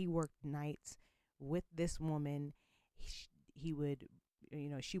 and he worked nights with this woman. He would,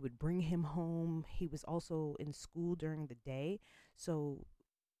 she would bring him home. He was also in school during the day. So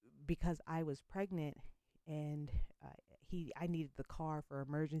because I was pregnant and uh, I needed the car for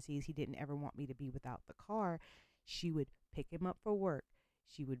emergencies, he didn't ever want me to be without the car. She would pick him up for work.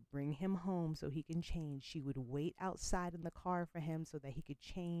 She would bring him home so he can change. She would wait outside in the car for him so that he could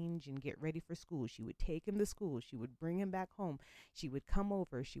change and get ready for school. She would take him to school. She would bring him back home. She would come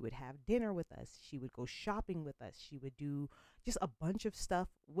over. She would have dinner with us. She would go shopping with us. She would do just a bunch of stuff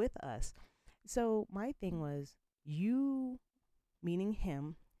with us. So my thing was, you, meaning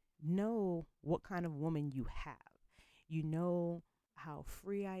him, know what kind of woman you have. You know how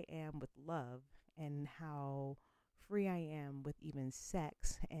free I am with love, and how free I am with even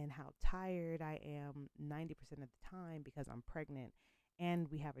sex, and how tired I am 90% of the time because I'm pregnant and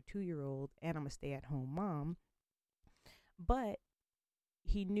we have a 2 year old and I'm a stay at home mom. But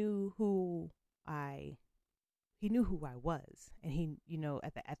he knew who I he knew who I was, and he,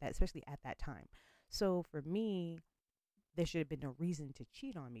 at that, especially at that time. So for me, there should have been no reason to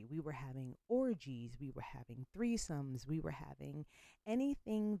cheat on me. We were having orgies, we were having threesomes, we were having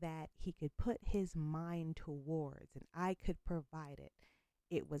anything that he could put his mind towards, and I could provide it.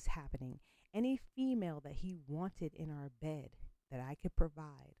 It was happening. Any female that he wanted in our bed that I could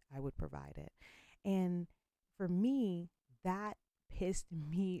provide, I would provide it. And for me, that pissed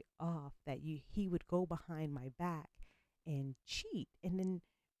me off that he would go behind my back and cheat, and then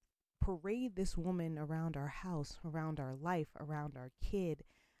parade this woman around our house, around our life, around our kid,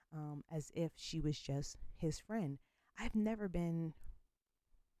 as if she was just his friend. I've never been,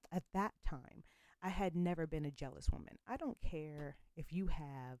 at that time, I had never been a jealous woman. I don't care if you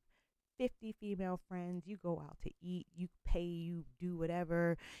have 50 female friends, you go out to eat, you pay, you do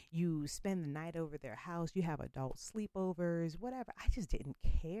whatever, you spend the night over their house, you have adult sleepovers, whatever. I just didn't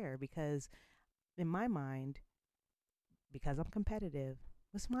care because, in my mind, because I'm competitive,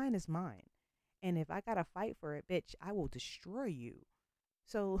 what's mine is mine. And if I got to fight for it, bitch, I will destroy you.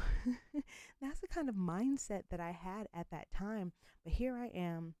 So that's the kind of mindset that I had at that time. But here I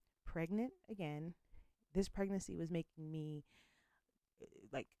am, pregnant again. This pregnancy was making me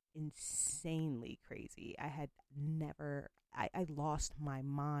like insanely crazy. I had never, I lost my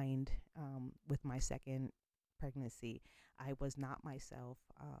mind with my second pregnancy. I was not myself.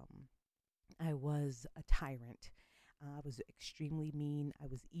 I was a tyrant. I was extremely mean. I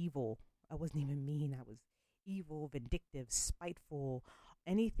was evil. I wasn't even mean. I was evil, vindictive, spiteful,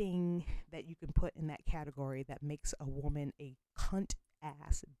 anything that you can put in that category that makes a woman a cunt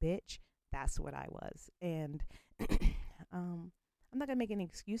ass bitch. That's what I was. And I'm not going to make any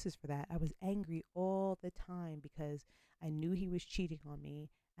excuses for that. I was angry all the time because I knew he was cheating on me.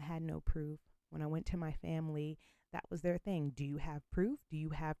 I had no proof. When I went to my family, that was their thing. Do you have proof? Do you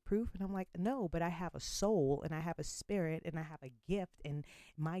have proof? And I'm like, no, but I have a soul and I have a spirit and I have a gift. And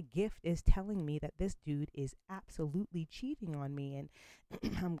my gift is telling me that this dude is absolutely cheating on me. And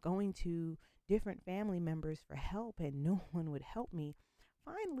I'm going to different family members for help and no one would help me.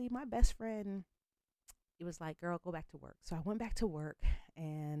 Finally, my best friend, it was like, girl, go back to work. So I went back to work,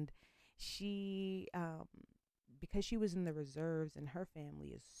 and she, because she was in the reserves and her family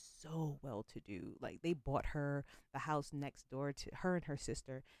is so well to do. Like they bought her the house next door to her and her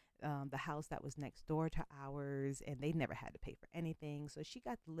sister, the house that was next door to ours, and they never had to pay for anything. So she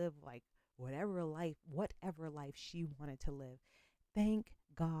got to live like whatever life she wanted to live. Thank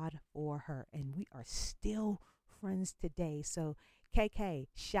God for her. And we are still friends today. So KK,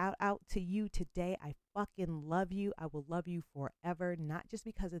 shout out to you today. I fucking love you. I will love you forever, not just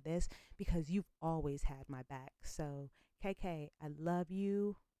because of this, because you've always had my back. So KK, I love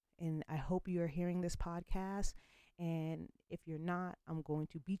you, and I hope you are hearing this podcast. And if you're not, I'm going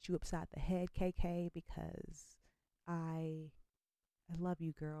to beat you upside the head, KK, because I love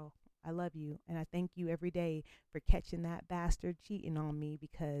you, girl. I love you. And I thank you every day for catching that bastard cheating on me,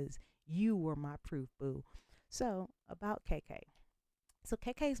 because you were my proof, boo. So about KK. So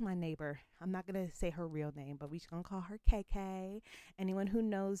KK is my neighbor. I'm not going to say her real name, but we're just going to call her KK. Anyone who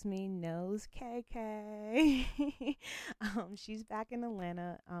knows me knows KK. She's back in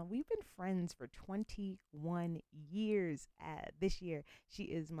Atlanta. We've been friends for 21 years this year. She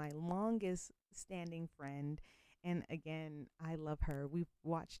is my longest standing friend. And again, I love her. We've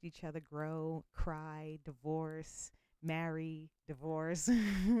watched each other grow, cry, divorce, marry, divorce.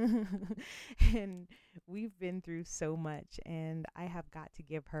 And we've been through so much. And I have got to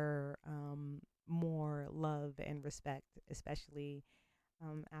give her more love and respect, especially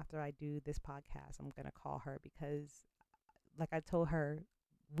after I do this podcast. I'm going to call her because, like I told her,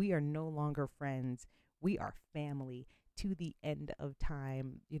 we are no longer friends. We are family to the end of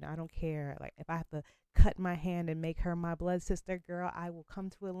time. You know, I don't care. Like, if I have to cut my hand and make her my blood sister, girl, I will come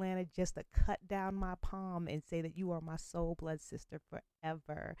to Atlanta just to cut down my palm and say that you are my soul blood sister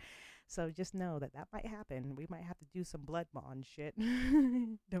forever. So just know that might happen. We might have to do some blood bond shit.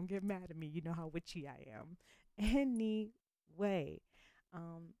 Don't get mad at me. You know how witchy I am. Anyway,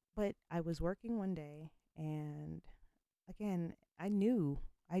 but I was working one day, and again, I knew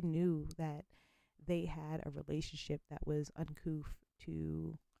that they had a relationship that was uncouth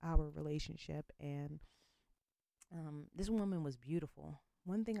to our relationship. And this woman was beautiful.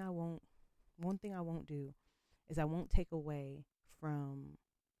 One thing I won't do is I won't take away from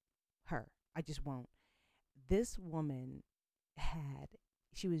her. I just won't. This woman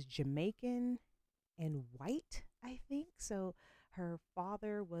she was Jamaican and white, I think. So her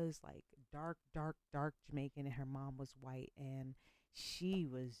father was like dark Jamaican, and her mom was white, and she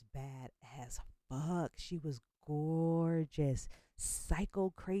was bad as fuck. She was gorgeous, psycho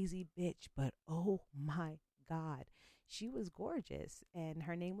crazy bitch, but oh my God, she was gorgeous. And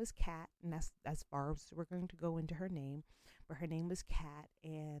her name was Kat, and that's as far as we're going to go into her name, but her name was Kat.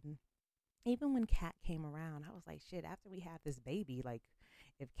 And even when Kat came around, I was like, shit, after we have this baby, like,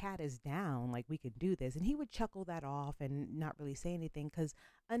 if Kat is down, like, we could do this. And he would chuckle that off and not really say anything, because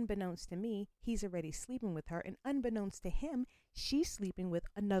unbeknownst to me, he's already sleeping with her. And unbeknownst to him, she's sleeping with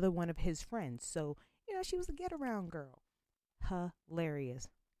another one of his friends. So, you know, she was a get around girl. Hilarious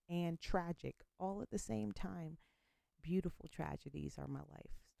and tragic all at the same time. Beautiful tragedies are my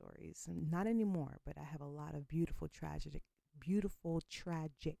life stories. Not anymore, but I have a lot of beautiful tragic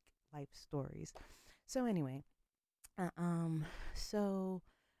life stories. So anyway,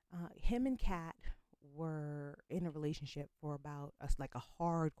 him and Kat were in a relationship for about like a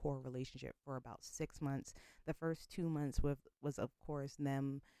hardcore relationship for about 6 months. The first 2 months was of course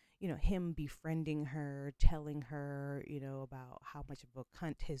them, you know, him befriending her, telling her, you know, about how much of a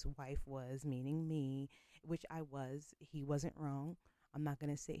cunt his wife was, meaning me, which I was. He wasn't wrong. I'm not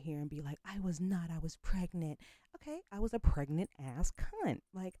going to sit here and be like, I was pregnant. Okay, I was a pregnant ass cunt.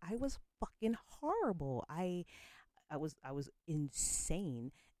 Like, I was fucking horrible. I was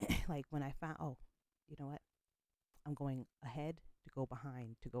insane. Like, when I found, oh, you know what? I'm going ahead to go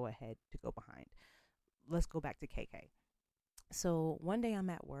behind, to go ahead to go behind. Let's go back to KK. So one day I'm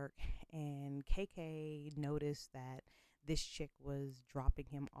at work, and KK noticed that this chick was dropping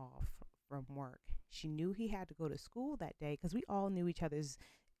him off from work. She knew he had to go to school that day, because we all knew each other's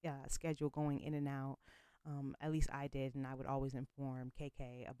schedule going in and out. At least I did, and I would always inform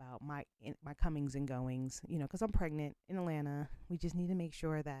KK about my comings and goings, you know, because I'm pregnant in Atlanta. We just need to make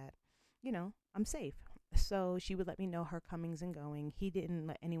sure that, you know, I'm safe. So she would let me know her comings and going. He didn't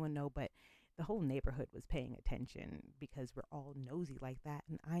let anyone know, but the whole neighborhood was paying attention, because we're all nosy like that.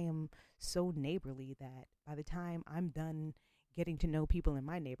 And I am so neighborly that by the time I'm done getting to know people in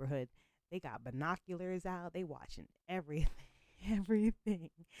my neighborhood, they got binoculars out. They watching everything.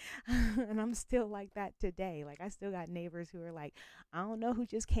 And I'm still like that today. Like, I still got neighbors who are like, I don't know who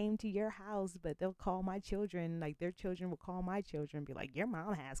just came to your house, but they'll call my children. Like, their children will call my children and be like, your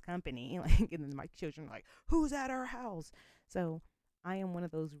mom has company. Like, and then my children are like, who's at our house? So I am one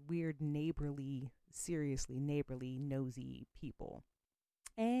of those weird neighborly, seriously neighborly, nosy people.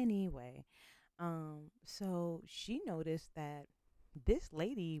 Anyway, so she noticed that this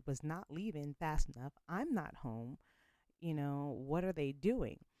lady was not leaving fast enough. I'm not home. What are they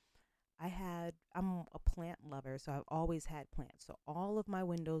doing? I'm a plant lover, so I've always had plants. So all of my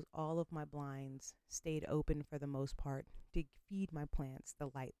windows, all of my blinds stayed open for the most part to feed my plants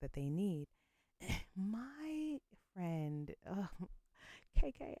the light that they need. My friend,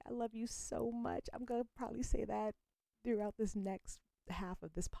 KK, I love you so much. I'm going to probably say that throughout this next half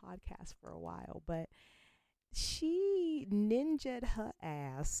of this podcast for a while, but she ninjaed her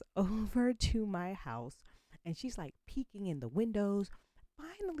ass over to my house and she's like peeking in the windows.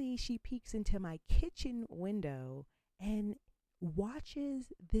 Finally, she peeks into my kitchen window and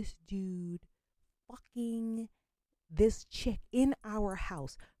watches this dude fucking this chick in our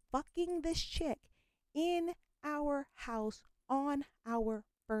house, fucking this chick in our house on our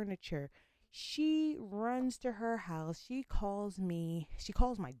furniture. She runs to her house. She calls me. She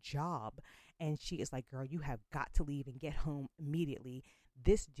calls my job and she is like, "Girl, you have got to leave and get home immediately.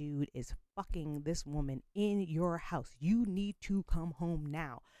 This dude is fucking this woman in your house. You need to come home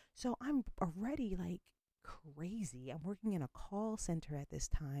now." So I'm already like crazy. I'm working in a call center at this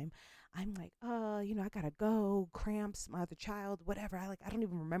time. I'm like, I gotta go. Cramps, my other child, whatever. I don't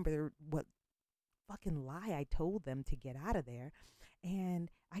even remember what fucking lie I told them to get out of there. And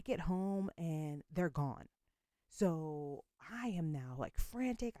I get home and they're gone. So I am now like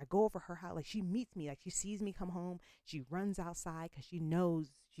frantic. I go over her house. Like she meets me. Like she sees me come home. She runs outside because she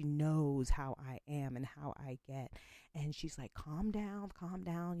knows how I am and how I get. And she's like, calm down, calm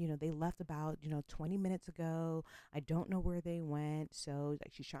down. They left about, 20 minutes ago. I don't know where they went. So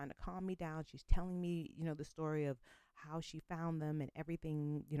like she's trying to calm me down. She's telling me, the story of how she found them and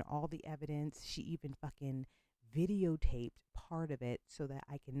everything, all the evidence. She even fucking videotaped part of it so that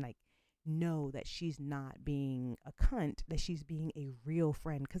I can like know that she's not being a cunt, that she's being a real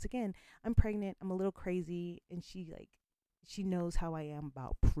friend. Because again, I'm pregnant, I'm a little crazy, and she knows how I am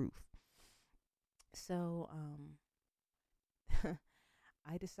about proof. So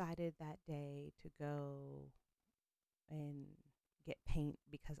I decided that day to go and get paint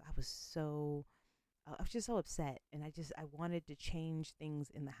because I was just so upset, and I wanted to change things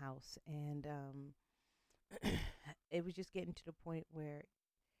in the house, and it was just getting to the point where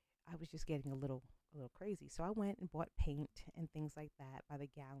I was just getting a little crazy. So I went and bought paint and things like that by the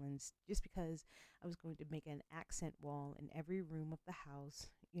gallons just because I was going to make an accent wall in every room of the house,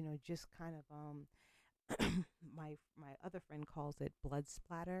 just kind of my other friend calls it blood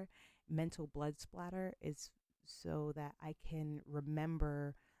splatter. Mental blood splatter is so that I can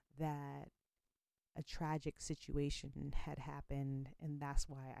remember that a tragic situation had happened, and that's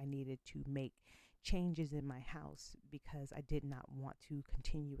why I needed to make changes in my house because I did not want to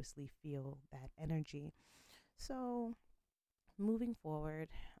continuously feel that energy. So, moving forward,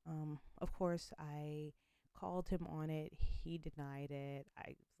 of course, I called him on it. He denied it. I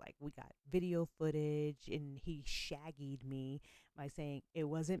was like, we got video footage, and he shaggied me by saying it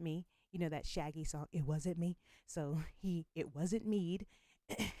wasn't me. That Shaggy song, it wasn't me. So it wasn't me.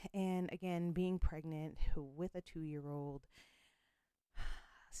 And again, being pregnant with a 2 year old,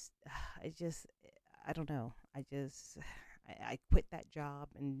 I just, I don't know. I quit that job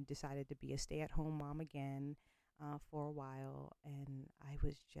and decided to be a stay at home mom again for a while. And I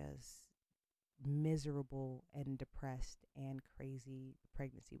was just miserable and depressed and crazy. The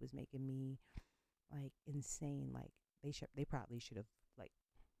pregnancy was making me like insane. Like they probably should have like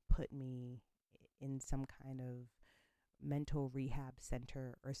put me in some kind of mental rehab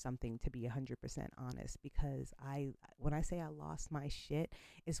center or something, to be 100% honest, because when I say I lost my shit,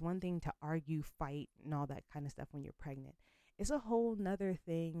 it's one thing to argue, fight, and all that kind of stuff when you're pregnant. It's a whole nother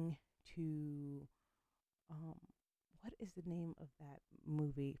thing to um what is the name of that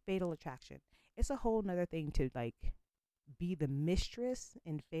movie, Fatal Attraction. It's a whole nother thing to like be the mistress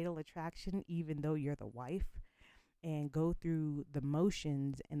in Fatal Attraction even though you're the wife, and go through the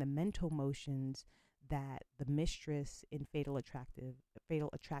motions and the mental motions that the mistress in Fatal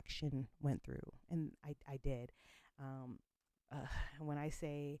Attraction went through, and I did. Um, when I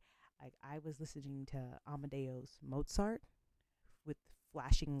say I was listening to Amadeus Mozart with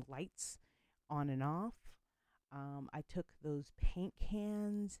flashing lights on and off. I took those paint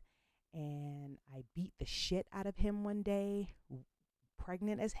cans and I beat the shit out of him one day,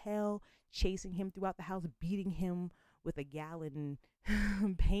 pregnant as hell, chasing him throughout the house, beating him with a gallon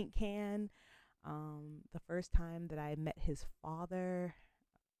paint can. The first time that I met his father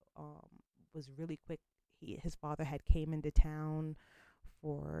was really quick. His father had came into town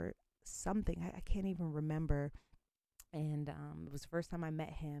for something. I can't even remember. And it was the first time I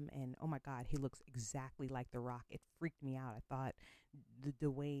met him, and oh my God, he looks exactly like The Rock. It freaked me out. I thought the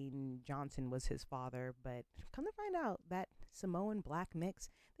Dwayne Johnson was his father, but come to find out that Samoan black mix,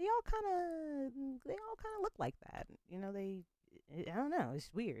 they all kind of look like that. I don't know,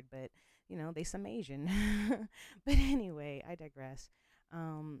 it's weird, but they some Asian. But anyway, I digress.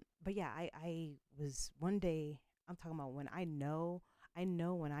 But yeah, I was one day. I'm talking about when I know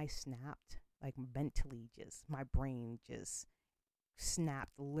when I snapped, like mentally, just my brain just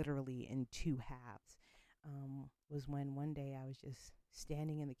snapped literally in two halves. Was when one day I was just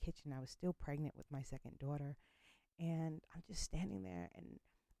standing in the kitchen. I was still pregnant with my second daughter, and I'm just standing there, and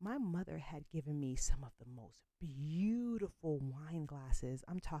my mother had given me some of the most beautiful wine glasses.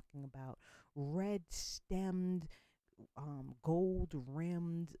 I'm talking about red stemmed, gold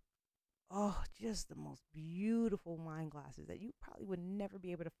rimmed. Oh, just the most beautiful wine glasses that you probably would never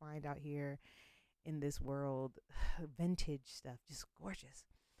be able to find out here in this world. Vintage stuff, just gorgeous.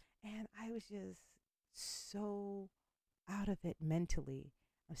 And I was just so out of it mentally.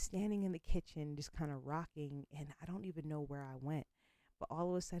 I'm standing in the kitchen, just kind of rocking, and I don't even know where I went. But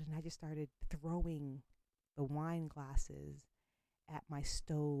all of a sudden, I just started throwing the wine glasses at my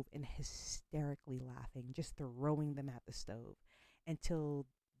stove and hysterically laughing, just throwing them at the stove until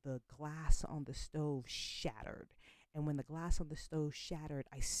the glass on the stove shattered. And when the glass on the stove shattered,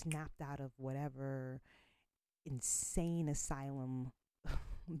 I snapped out of whatever insane asylum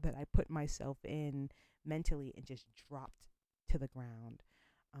that I put myself in mentally and just dropped to the ground.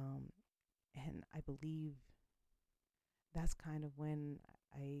 Um, and I believe that's kind of when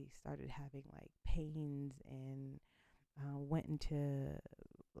I started having like pains and went into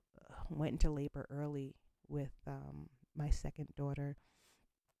labor early with my second daughter,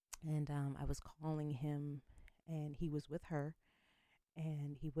 and I was calling him, and he was with her,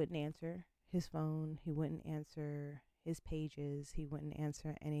 and he wouldn't answer his phone. He wouldn't answer his pages. He wouldn't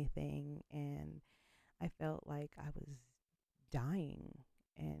answer anything, and I felt like I was dying,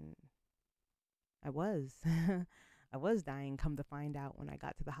 and I was. I was dying, come to find out when I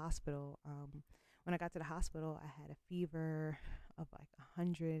got to the hospital. When I got to the hospital, I had a fever of like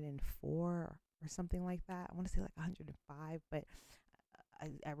 104 or something like that. I want to say like 105, but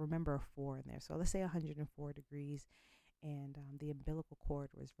I remember a 4 in there. So let's say 104 degrees. And the umbilical cord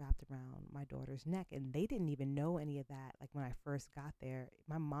was wrapped around my daughter's neck. And they didn't even know any of that. Like when I first got there,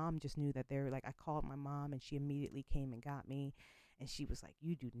 my mom just knew that they were like, I called my mom and she immediately came and got me. And she was like,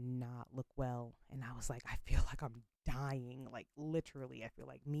 "You do not look well." And I was like, "I feel like I'm dying." Like literally, I feel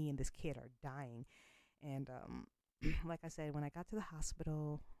like me and this kid are dying. And like I said, when I got to the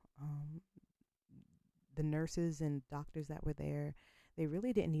hospital, um, the nurses and doctors that were there, they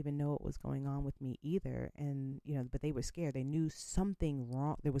really didn't even know what was going on with me either. And, but they were scared. They knew something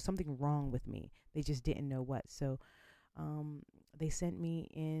wrong. There was something wrong with me. They just didn't know what. So um, they sent me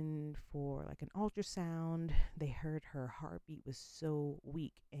in for like an ultrasound. They heard her heartbeat was so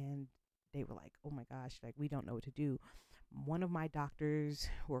weak, and they were like, "Oh my gosh, like we don't know what to do." One of my doctors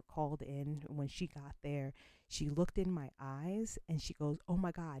were called in. When she got there, she looked in my eyes and she goes, "Oh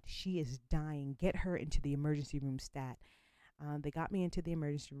my God, she is dying. Get her into the emergency room stat." They got me into the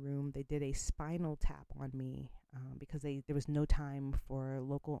emergency room. They did a spinal tap on me because there was no time for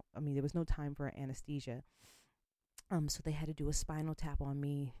there was no time for anesthesia. So they had to do a spinal tap on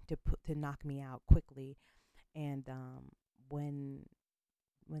me to knock me out quickly. And when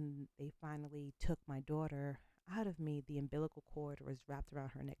they finally took my daughter out of me, the umbilical cord was wrapped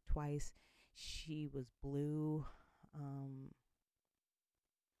around her neck twice. She was blue. Um,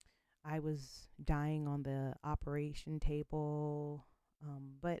 I was dying on the operation table,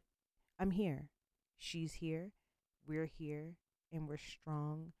 but I'm here. She's here. We're here, and we're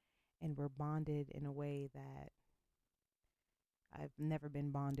strong, and we're bonded in a way that I've never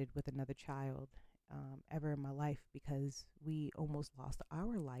been bonded with another child ever in my life, because we almost lost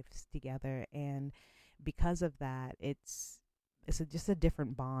our lives together, and because of that, just a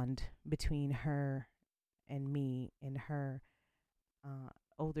different bond between her and me, and her uh,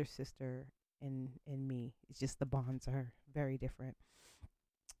 older sister and me. It's just the bonds are very different.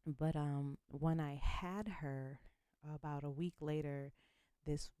 But when I had her about a week later,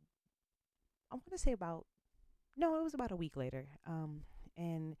 this I want to say about no, it was about a week later.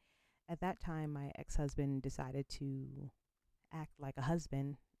 And at that time, my ex-husband decided to act like a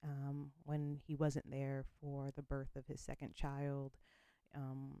husband when he wasn't there for the birth of his second child.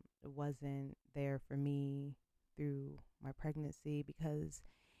 Wasn't there for me through my pregnancy, because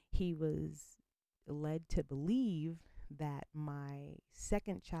he was led to believe that my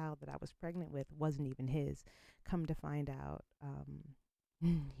second child that I was pregnant with wasn't even his. Come to find out,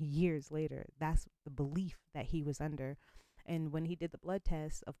 years later. That's the belief that he was under. And when he did the blood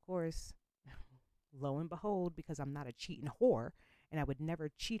test, of course, lo and behold, because I'm not a cheating whore and I would never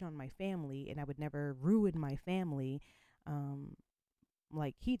cheat on my family and I would never ruin my family um,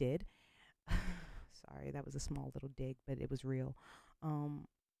 like he did. Sorry, that was a small little dig, but it was real. Um,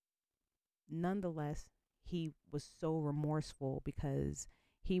 Nonetheless, he was so remorseful because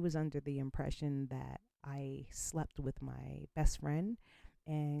he was under the impression that I slept with my best friend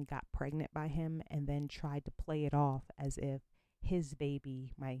and got pregnant by him and then tried to play it off as if his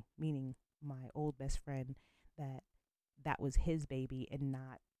baby, my meaning my old best friend, that that was his baby and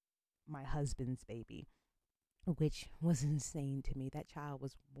not my husband's baby, which was insane to me. That child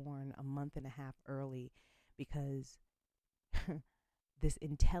was born a month and a half early because this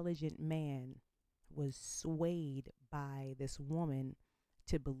intelligent man was swayed by this woman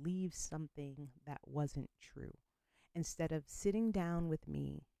to believe something that wasn't true. Instead of sitting down with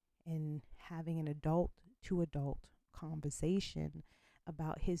me and having an adult to adult conversation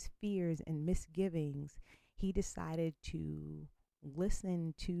about his fears and misgivings, he decided to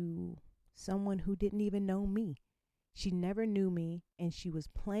listen to someone who didn't even know me. She never knew me, and she was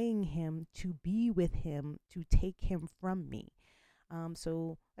playing him to be with him to take him from me.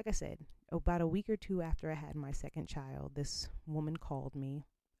 So, like I said, about a week or two after I had my second child, this woman called me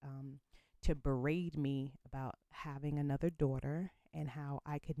um, to berate me about having another daughter and how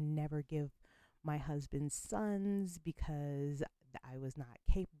I could never give my husband sons because I was not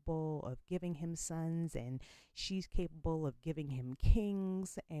capable of giving him sons, and she's capable of giving him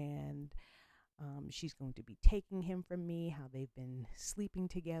kings, and she's going to be taking him from me. How they've been sleeping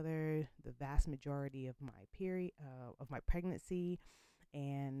together the vast majority of my period of my pregnancy,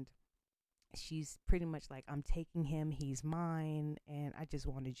 and she's pretty much like, I'm taking him, he's mine, and I just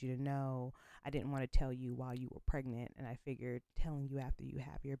wanted you to know. I didn't want to tell you while you were pregnant, and I figured telling you after you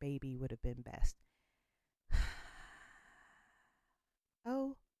have your baby would have been best.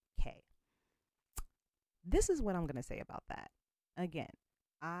 Okay. This is what I'm going to say about that. Again,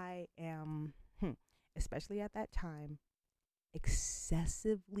 I am, especially at that time,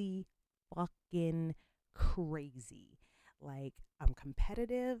 excessively fucking crazy. Like, I'm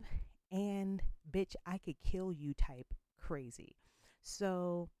competitive and bitch, I could kill you type crazy.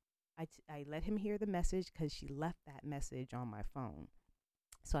 So I let him hear the message because she left that message on my phone.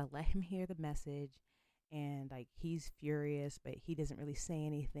 So I let him hear the message, and like he's furious, but he doesn't really say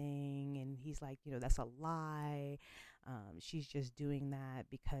anything. And he's like, that's a lie. She's just doing that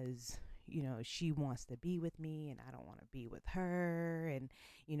because, she wants to be with me and I don't want to be with her. And,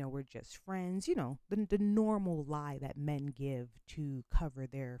 we're just friends, the normal lie that men give to cover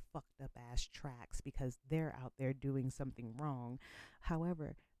their fucked up ass tracks because they're out there doing something wrong.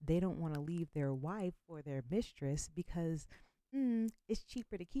 However, they don't want to leave their wife or their mistress because it's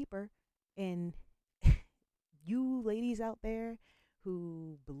cheaper to keep her. And you ladies out there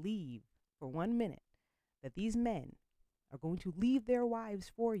who believe for 1 minute that these men are going to leave their wives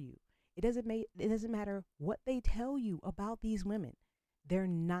for you, it doesn't matter what they tell you about these women. They're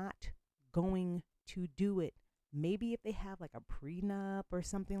not going to do it. Maybe if they have like a prenup or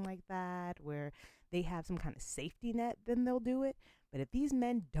something like that where they have some kind of safety net, then they'll do it. But if these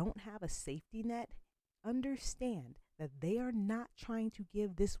men don't have a safety net, understand that they are not trying to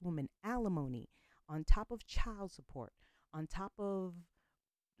give this woman alimony on top of child support, on top of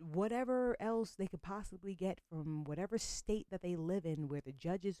whatever else they could possibly get from whatever state that they live in, where the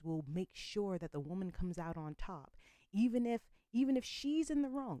judges will make sure that the woman comes out on top, even if she's in the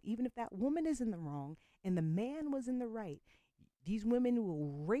wrong, even if that woman is in the wrong and the man was in the right. These women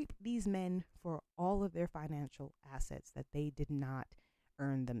will rape these men for all of their financial assets that they did not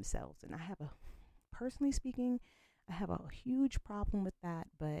earn themselves. And personally speaking, I have a huge problem with that,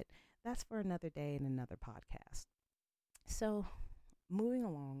 but that's for another day and another podcast. So, moving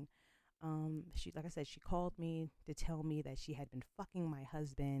along, like I said, she called me to tell me that she had been fucking my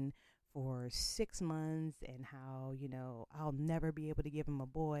husband for 6 months and how, I'll never be able to give him a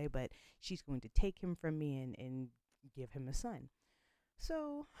boy, but she's going to take him from me and give him a son.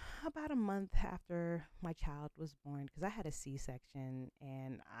 So, about a month after my child was born, because I had a C-section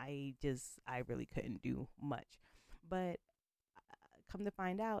and I really couldn't do much. But come to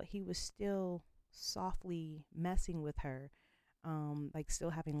find out, he was still softly messing with her, like still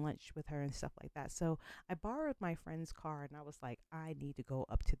having lunch with her and stuff like that. So I borrowed my friend's car and I was like, I need to go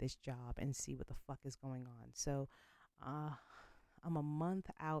up to this job and see what the fuck is going on. So I'm a month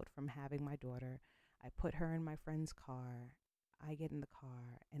out from having my daughter. I put her in my friend's car. I get in the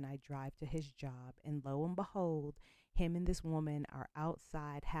car and I drive to his job, and lo and behold, him and this woman are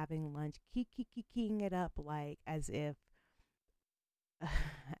outside having lunch, kicking it up like as if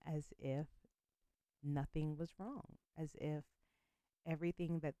as if nothing was wrong, as if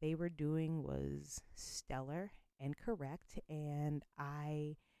everything that they were doing was stellar and correct, and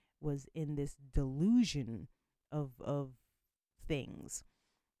I was in this delusion of things.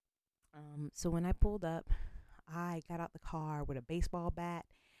 So when I pulled up, I got out the car with a baseball bat.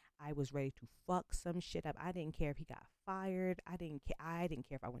 I was ready to fuck some shit up. I didn't care if he got fired. I didn't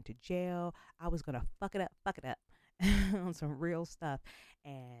care if I went to jail. I was gonna fuck it up on some real stuff.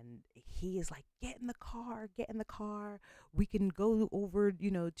 And he is like, get in the car, get in the car. We can go over,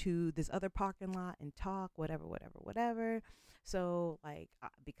 to this other parking lot and talk, whatever, whatever, whatever. So like,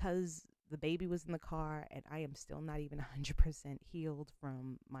 because the baby was in the car and I am still not even 100% healed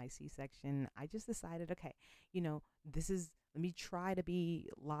from my C-section, I just decided, okay, let me try to be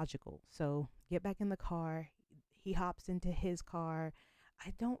logical. So get back in the car. He hops into his car.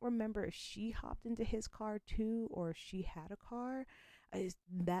 I don't remember if she hopped into his car too, or if she had a car.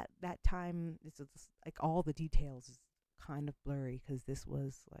 That time, it's like all the details is kind of blurry because this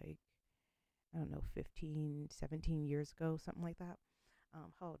was like, I don't know, 15, 17 years ago, something like that.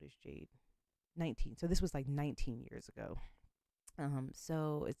 How old is Jade? 19. So this was like 19 years ago.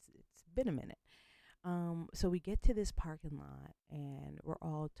 So it's been a minute. So we get to this parking lot and we're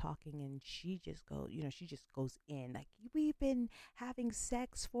all talking, and she just goes in like, we've been having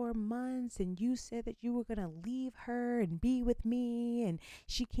sex for months and you said that you were going to leave her and be with me, and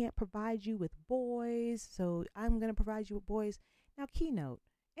she can't provide you with boys, so I'm going to provide you with boys. Now, keynote,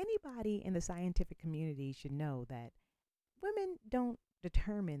 anybody in the scientific community should know that women don't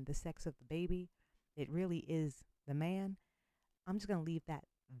determine the sex of the baby. It really is the man. I'm just going to leave that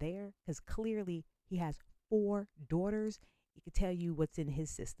there because clearly he has 4 daughters. He could tell you what's in his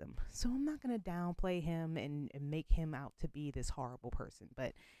system. So I'm not going to downplay him and make him out to be this horrible person.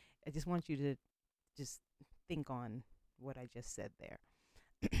 But I just want you to just think on what I just said there.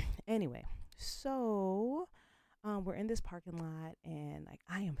 Anyway, so we're in this parking lot and like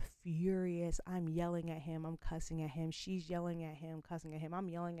I am furious. I'm yelling at him. I'm cussing at him. She's yelling at him, cussing at him. I'm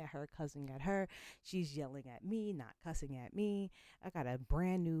yelling at her, cussing at her. She's yelling at me, not cussing at me. I got a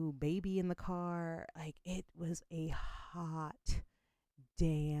brand new baby in the car. Like, it was a hot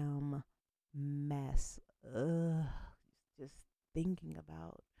damn mess. Ugh. Just thinking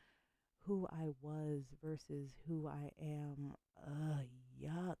about who I was versus who I am.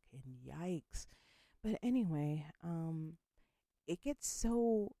 Yuck and yikes. But anyway, it gets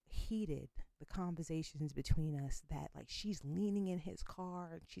so heated, the conversations between us, that like she's leaning in his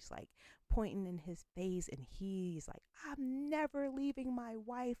car and she's like pointing in his face, and he's like, I'm never leaving my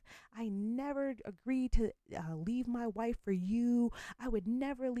wife. I never agreed to leave my wife for you. I would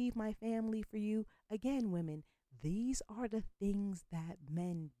never leave my family for you. Again, women, these are the things that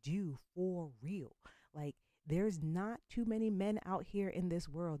men do for real. Like, there's not too many men out here in this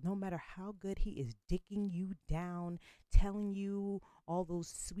world, no matter how good he is dicking you down, telling you all those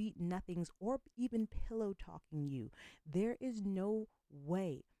sweet nothings, or even pillow talking you. There is no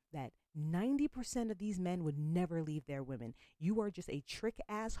way that 90% of these men would never leave their women. You are just a trick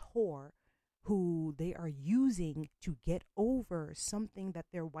ass whore who they are using to get over something that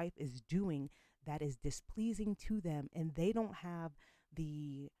their wife is doing that is displeasing to them, and they don't have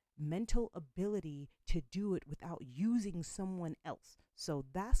the mental ability to do it without using someone else. So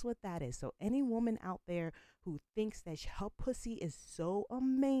that's what that is. So any woman out there who thinks that her pussy is so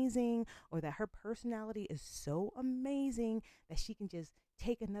amazing, or that her personality is so amazing that she can just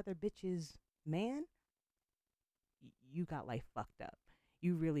take another bitch's man, you got life fucked up.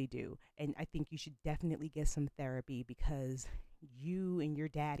 You really do. And I think you should definitely get some therapy, because you and your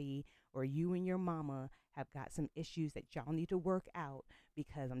daddy or you and your mama have got some issues that y'all need to work out.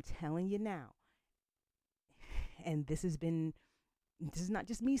 Because I'm telling you now, and this is not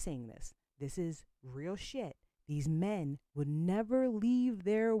just me saying this, this is real shit. These men would never leave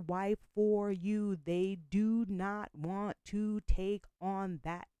their wife for you. They do not want to take on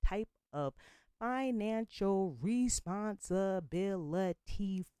that type of financial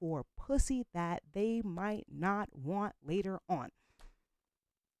responsibility for pussy that they might not want later on.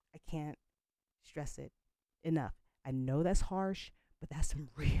 I can't stress it enough. I know that's harsh, but that's some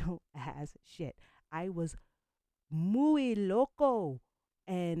real ass shit. I was muy loco,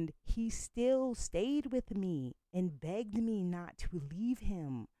 and he still stayed with me and begged me not to leave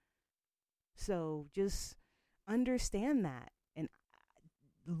him. So just understand that. And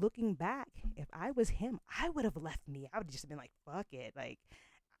looking back, if I was him, I would have left me. I would have just been like, fuck it. Like,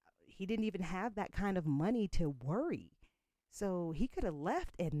 he didn't even have that kind of money to worry. So he could have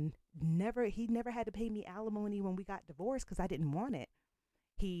left and he never had to pay me alimony when we got divorced because I didn't want it.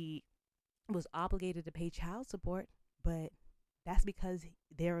 He was obligated to pay child support, but that's because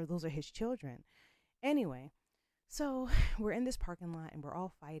those are his children. Anyway, so we're in this parking lot and we're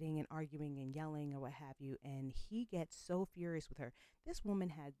all fighting and arguing and yelling or what have you. And he gets so furious with her. This woman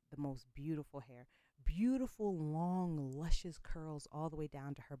had the most beautiful hair, beautiful, long, luscious curls all the way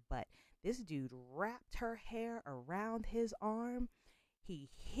down to her butt. This dude wrapped her hair around his arm. He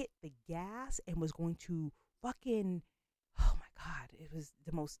hit the gas and was going to fucking, oh my God, it was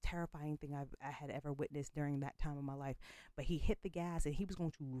the most terrifying thing I had ever witnessed during that time of my life. But he hit the gas and he was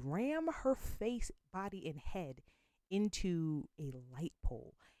going to ram her face, body, and head into a light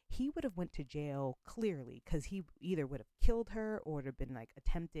pole. He would have went to jail clearly because he either would have killed her or it would have been like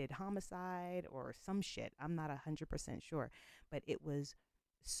attempted homicide or some shit. I'm not 100% sure, but it was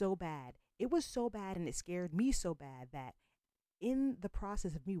so bad. It was so bad and it scared me so bad that in the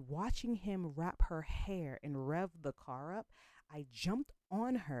process of me watching him wrap her hair and rev the car up, I jumped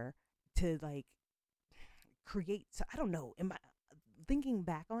on her to like create. So I don't know. Am I thinking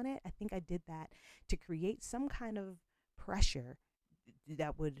back on it? I think I did that to create some kind of pressure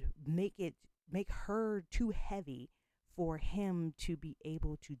that would make her too heavy for him to be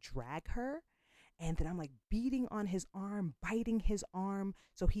able to drag her. And then I'm like beating on his arm, biting his arm,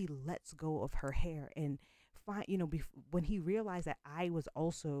 so he lets go of her hair. And when he realized that I was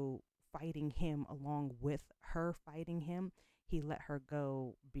also fighting him along with her fighting him, he let her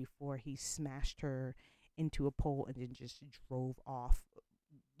go before he smashed her into a pole and then just drove off,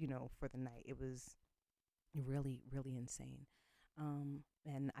 for the night. It was really, really insane.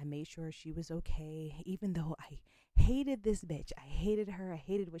 And I made sure she was okay, even though I hated this bitch. I hated her. I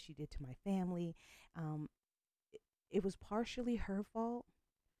hated what she did to my family. It was partially her fault,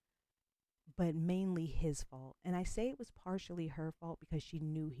 but mainly his fault. And I say it was partially her fault because she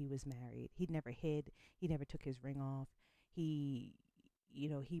knew he was married. He never hid. He never took his ring off. He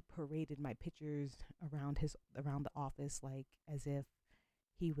paraded my pictures around the office like as if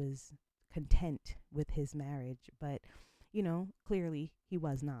he was content with his marriage, but clearly he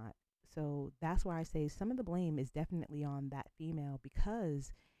was not. So that's why I say some of the blame is definitely on that female,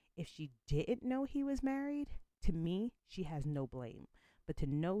 because if she didn't know he was married, to me, she has no blame. But to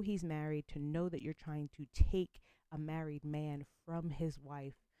know he's married, to know that you're trying to take a married man from his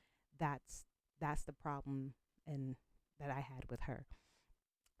wife, that's the problem and that I had with her.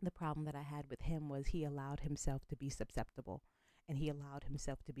 The problem that I had with him was he allowed himself to be susceptible and he allowed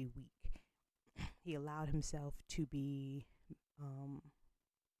himself to be weak. He allowed himself to be,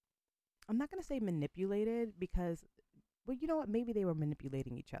 I'm not going to say manipulated because, well, you know what? Maybe they were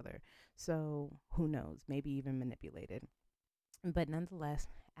manipulating each other. So who knows? Maybe even manipulated. But nonetheless,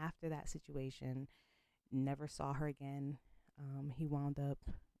 after that situation, never saw her again. He wound up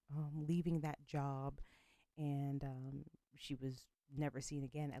leaving that job, and she was never seen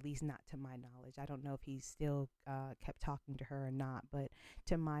again, at least not to my knowledge. I don't know if he still kept talking to her or not, but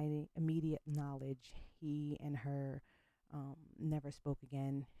to my immediate knowledge, he and her never spoke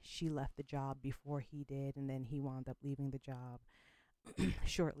again. She left the job before he did, and then he wound up leaving the job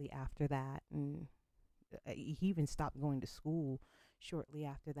shortly after that. And he even stopped going to school shortly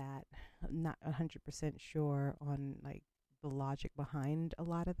after that. I'm not 100% sure on like the logic behind a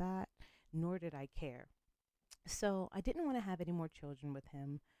lot of that, nor did I care. So I didn't want to have any more children with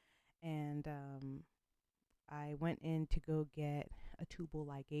him, and I went in to go get a tubal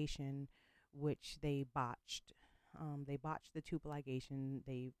ligation, which they botched. They botched the tubal ligation.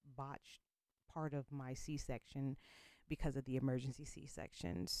 They botched part of my C-section because of the emergency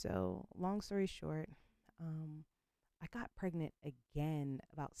C-section. So long story short, I got pregnant again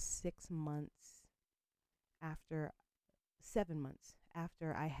about 7 months after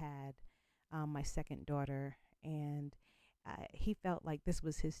I had my second daughter, and he felt like this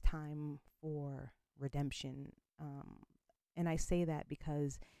was his time for redemption. And I say that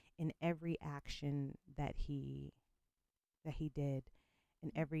because in every action that he did,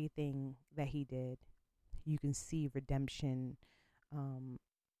 in everything that he did, you can see redemption, um,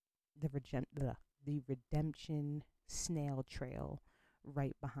 the redemption snail trail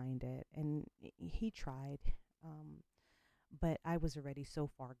right behind it. And he tried, but I was already so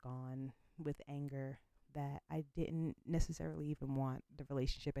far gone with anger that I didn't necessarily even want the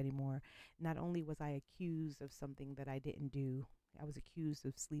relationship anymore. Not only was I accused of something that I didn't do, I was accused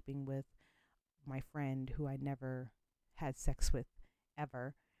of sleeping with my friend who I never had sex with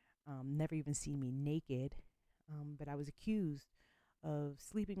ever, never even seen me naked. But I was accused of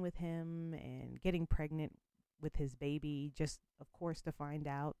sleeping with him and getting pregnant with his baby, just of course to find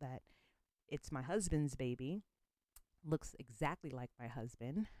out that it's my husband's baby, looks exactly like my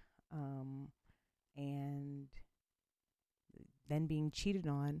husband, and then being cheated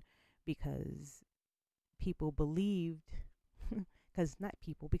on because people believed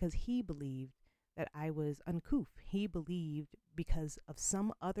because he believed that I was uncouth. He believed because of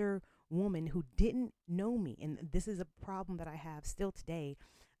some other woman who didn't know me. And this is a problem that I have still today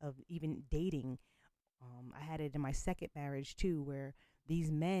of even dating. I had it in my second marriage too, where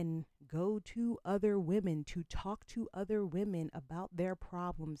these men go to other women to talk to other women about their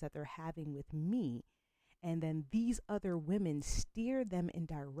problems that they're having with me. And then these other women steer them in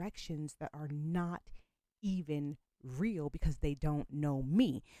directions that are not even real because they don't know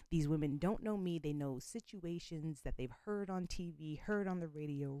me. These women don't know me. They know situations that they've heard on TV, heard on the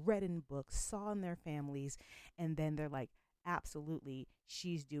radio, read in books, saw in their families, and then they're like, absolutely,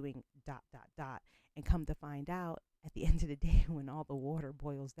 she's doing dot, dot, dot. And come to find out at the end of the day, when all the water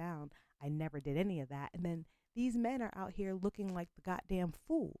boils down, I never did any of that. And then these men are out here looking like the goddamn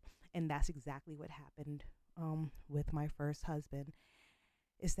fool. And that's exactly what happened with my first husband,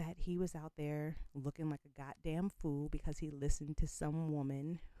 is that he was out there looking like a goddamn fool because he listened to some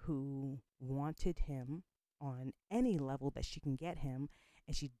woman who wanted him on any level that she can get him.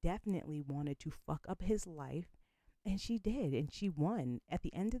 And she definitely wanted to fuck up his life. And she did. And she won. At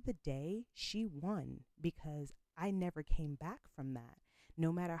the end of the day, she won because I never came back from that.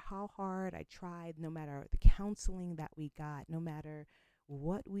 No matter how hard I tried, no matter the counseling that we got, no matter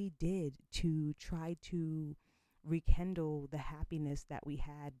what we did to try to rekindle the happiness that we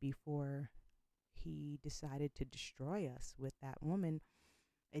had before he decided to destroy us with that woman,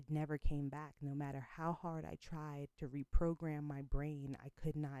 it never came back. No matter how hard I tried to reprogram my brain, I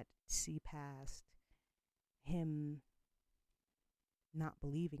could not see past him not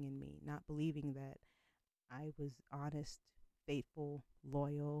believing in me, not believing that I was honest, faithful,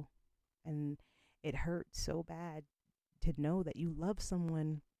 loyal. And it hurt so bad to know that you love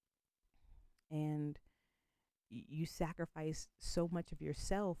someone and you sacrifice so much of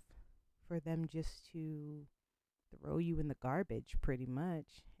yourself for them just to throw you in the garbage pretty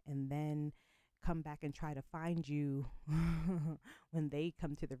much, and then come back and try to find you when they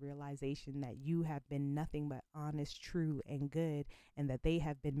come to the realization that you have been nothing but honest, true, and good, and that they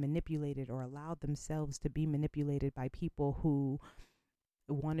have been manipulated or allowed themselves to be manipulated by people who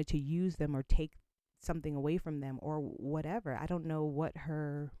wanted to use them or take something away from them or whatever. I don't know what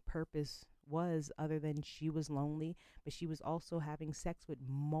her purpose was other than she was lonely, but she was also having sex with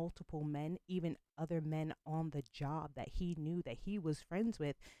multiple men, even other men on the job that he knew that he was friends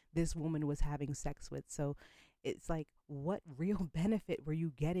with. This woman was having sex with. So it's like, what real benefit were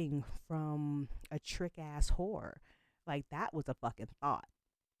you getting from a trick ass whore? Like, that was a fucking thought.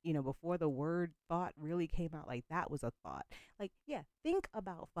 You know, before the word thought really came out, like, that was a thought. Like, yeah, think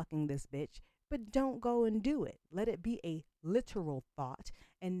about fucking this bitch, but don't go and do it. Let it be a literal thought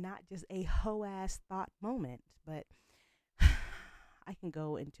and not just a hoe ass thought moment. But I can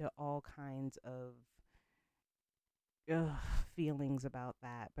go into all kinds of feelings about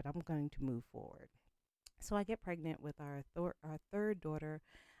that, but I'm going to move forward. So I get pregnant with our third daughter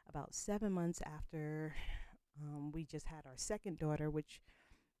about 7 months after we just had our second daughter, which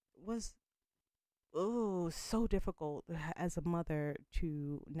was so difficult as a mother.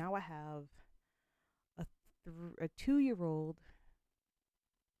 To now I have a 2-year-old,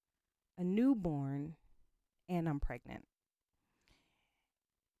 a newborn, and I'm pregnant.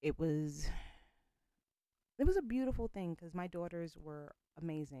 It was a beautiful thing because my daughters were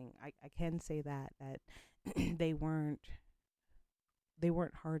amazing. I can say that they weren't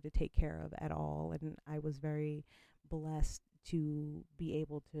hard to take care of at all, and I was very blessed to be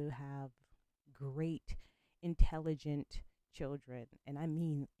able to have great, intelligent children. And I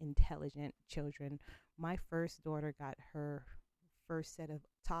mean intelligent children. My first daughter got her first set of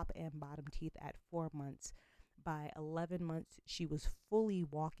top and bottom teeth at 4 months. By 11 months, she was fully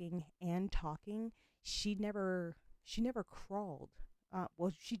walking and talking. She never crawled.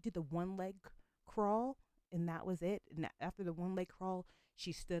 Well, she did the one leg crawl, and that was it. And after the one leg crawl,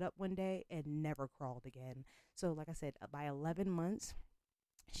 she stood up one day and never crawled again. So like I said, by 11 months,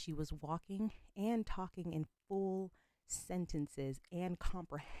 she was walking and talking in full sentences and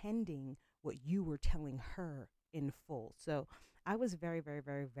comprehending what you were telling her in full. So I was very, very,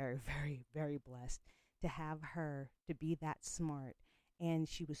 very, very, very, very blessed to have her, to be that smart. And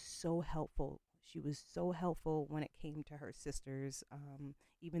she was so helpful. She was so helpful when it came to her sisters.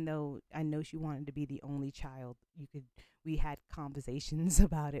 Even though I know she wanted to be the only child, we had conversations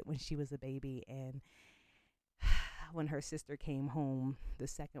about it when she was a baby. And when her sister came home, the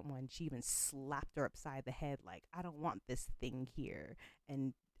second one, she even slapped her upside the head like, I don't want this thing here.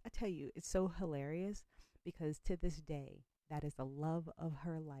 And I tell you, it's so hilarious because to this day, that is the love of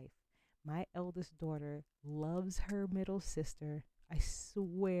her life. My eldest daughter loves her middle sister, I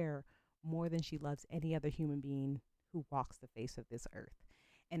swear, more than she loves any other human being who walks the face of this earth.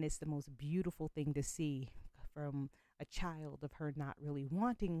 And it's the most beautiful thing to see, from a child of her not really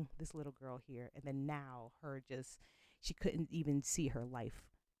wanting this little girl here, and then now her just, she couldn't even see her life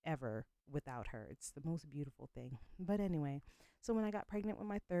ever without her. It's the most beautiful thing. But anyway, so when I got pregnant with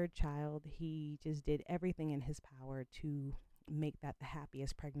my third child, he just did everything in his power to make that the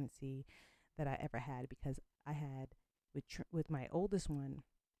happiest pregnancy that I ever had, because I had with my oldest one,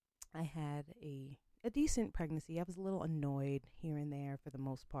 I had a decent pregnancy. I was a little annoyed here and there for the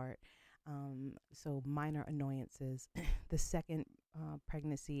most part. So minor annoyances. The second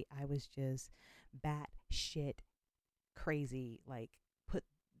pregnancy, I was just bat shit crazy, like put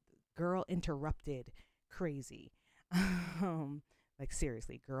girl interrupted crazy. Like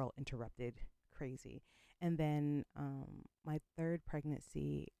seriously, girl interrupted crazy. And then my third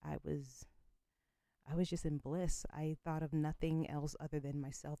pregnancy, I was just in bliss. I thought of nothing else other than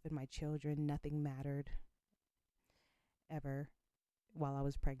myself and my children. Nothing mattered ever while I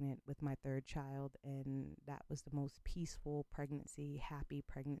was pregnant with my third child. And that was the most peaceful pregnancy, happy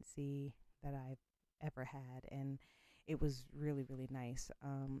pregnancy that I've ever had. And it was really, really nice.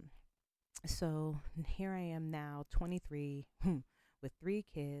 So here I am now, 23, with 3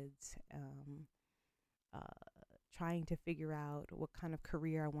 kids, uh, trying to figure out what kind of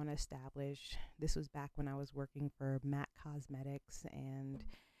career I want to establish. This was back when I was working for MAC Cosmetics, and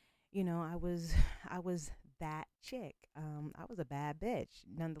I was that chick. I was a bad bitch.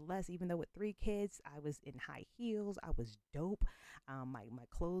 Nonetheless, even though with 3 kids, I was in high heels. I was dope. My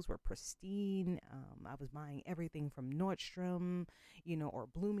clothes were pristine. I was buying everything from Nordstrom, or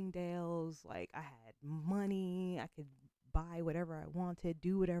Bloomingdale's. Like, I had money. I could buy whatever I wanted,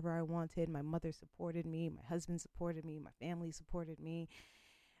 do whatever I wanted. My mother supported me. My husband supported me. My family supported me.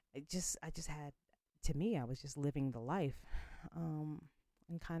 I just had, to me, I was just living the life. And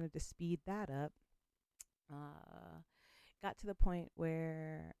kind of to speed that up, uh, got to the point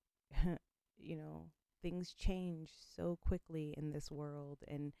where, you know, things change so quickly in this world,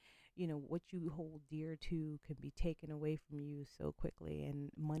 and what you hold dear to can be taken away from you so quickly.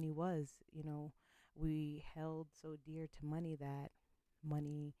 And money was, we held so dear to money that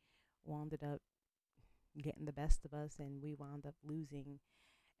money wound up getting the best of us, and we wound up losing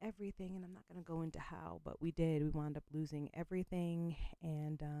everything. And I'm not going to go into how, but we did. We wound up losing everything.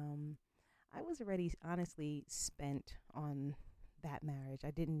 And I was already honestly spent on that marriage.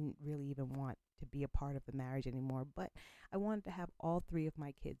 I didn't really even want to be a part of the marriage anymore, but I wanted to have all 3 of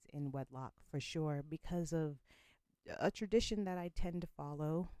my kids in wedlock for sure, because of a tradition that I tend to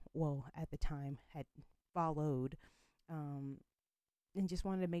follow. Well, at the time had followed, um, and just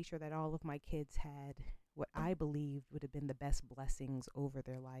wanted to make sure that all of my kids had what I believed would have been the best blessings over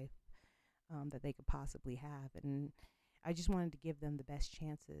their life, that they could possibly have. And I just wanted to give them the best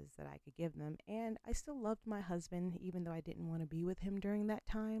chances that I could give them. And I still loved my husband, even though I didn't want to be with him during that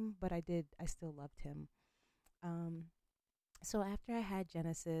time, but I still loved him. Um, so after I had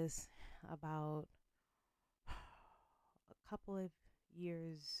Genesis, about a couple of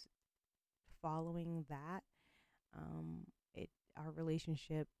years following that, it our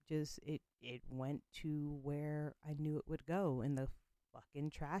relationship just it went to where I knew it would go, in the fucking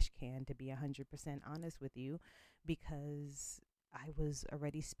trash can, to be 100% honest with you, because I was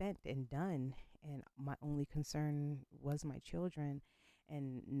already spent and done, and my only concern was my children,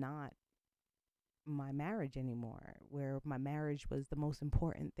 and not my marriage anymore, where my marriage was the most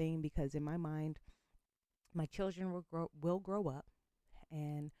important thing, because in my mind, my children will grow up,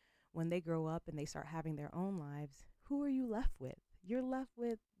 and when they grow up and they start having their own lives, who are you left with? You're left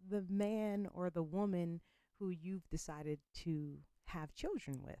with the man or the woman who you've decided to have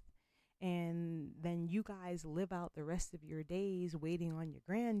children with. And then you guys live out the rest of your days waiting on your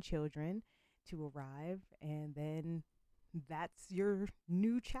grandchildren to arrive, and then that's your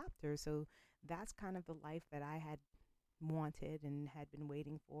new chapter. So that's kind of the life that I had wanted and had been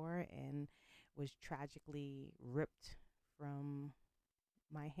waiting for, and was tragically ripped from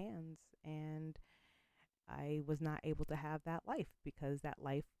my hands. And I was not able to have that life, because that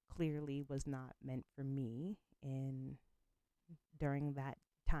life clearly was not meant for me in during that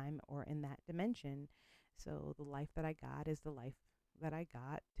time or in that dimension. So the life that I got is the life that I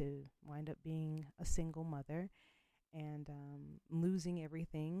got, to wind up being a single mother, and losing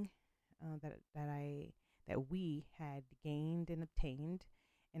everything that we had gained and obtained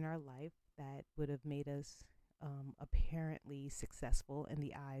in our life, that would have made us apparently successful in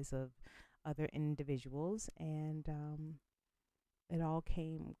the eyes of other individuals. And it all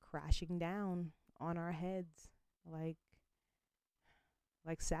came crashing down on our heads, like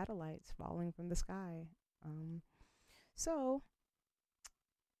satellites falling from the sky. Um, so,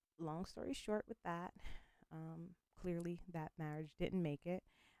 long story short, with that, clearly that marriage didn't make it.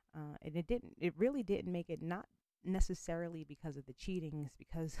 And it really didn't make it, not necessarily because of the cheating. It's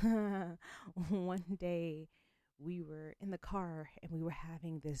because one day we were in the car and we were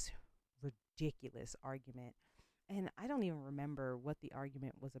having this ridiculous argument. And I don't even remember what the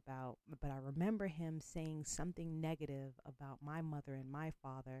argument was about, but I remember him saying something negative about my mother and my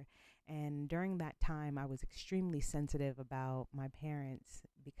father. And during that time, I was extremely sensitive about my parents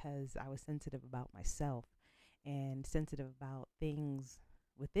because I was sensitive about myself and sensitive about things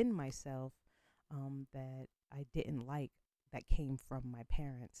within myself that I didn't like that came from my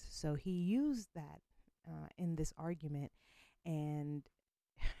parents. So he used that in this argument, and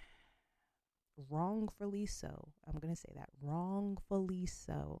wrongfully so. I'm going to say that, wrongfully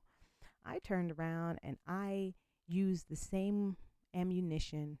so. I turned around and I used the same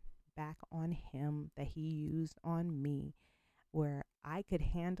ammunition back on him that he used on me, where I could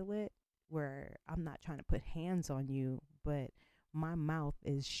handle it, where I'm not trying to put hands on you, but my mouth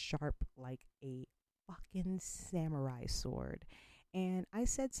is sharp like a fucking samurai sword. And I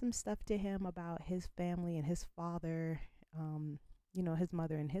said some stuff to him about his family and his father, his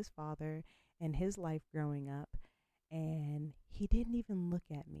mother and his father, and his life growing up. And he didn't even look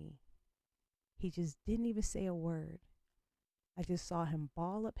at me. He just didn't even say a word. I just saw him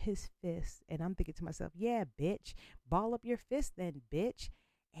ball up his fist, and I'm thinking to myself, yeah, bitch, ball up your fist then, bitch.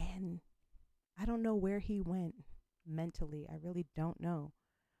 And I don't know where he went mentally. I really don't know.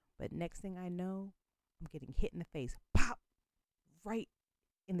 But next thing I know, I'm getting hit in the face. Pop! Right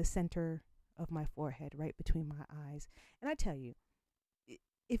in the center of my forehead, right between my eyes. And I tell you,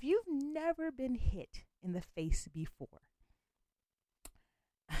 if you've never been hit in the face before,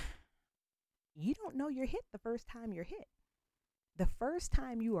 you don't know you're hit the first time you're hit. The first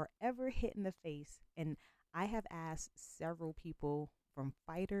time you are ever hit in the face, and I have asked several people, from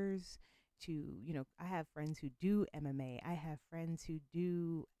fighters to, I have friends who do MMA. I have friends who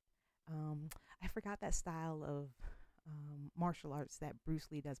do, I forgot that style of martial arts that Bruce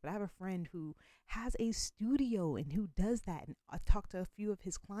Lee does, but I have a friend who has a studio and who does that. And I talked to a few of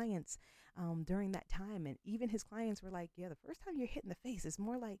his clients during that time, and even his clients were like, yeah, the first time you're hit in the face, it's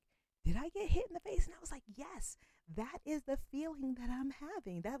more like, did I get hit in the face? And I was like, yes, that is the feeling that I'm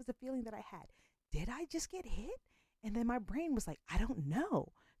having. That was the feeling that I had. Did I just get hit? And then my brain was like, I don't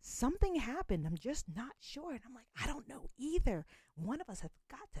know. Something happened. I'm just not sure. And I'm like, I don't know either. One of us has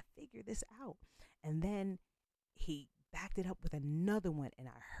got to figure this out. And then he backed it up with another one, and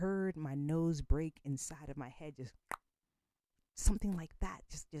I heard my nose break inside of my head, just something like that.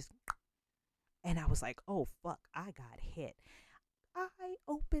 Just, and I was like, oh, fuck, I got hit. I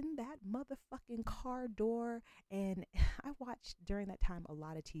opened that motherfucking car door, and I watched during that time a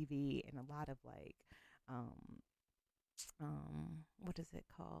lot of TV and a lot of like, what is it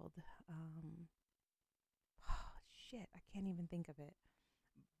called? Oh, shit, I can't even think of it.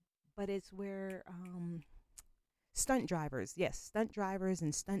 But it's where stunt drivers, yes, stunt drivers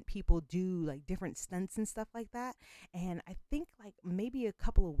and stunt people do like different stunts and stuff like that. And I think like maybe a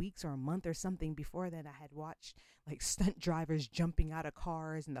couple of weeks or a month or something before that, I had watched like stunt drivers jumping out of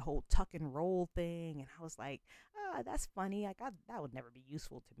cars and the whole tuck and roll thing. And I was like, that's funny. Like, that would never be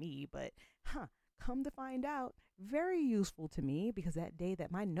useful to me, but come to find out, very useful to me, because that day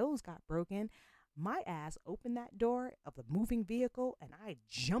that my nose got broken, my ass opened that door of the moving vehicle and I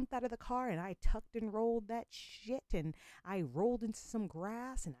jumped out of the car and I tucked and rolled that shit, and I rolled into some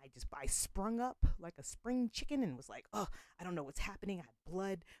grass, and I sprung up like a spring chicken and was like, oh, I don't know what's happening. I had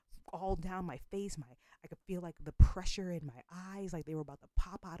blood all down my face. I could feel like the pressure in my eyes, like they were about to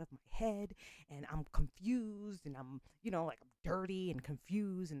pop out of my head, and I'm confused, and I'm, like I'm dirty and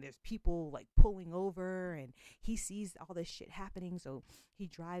confused, and there's people like pulling over, and he sees all this shit happening. So he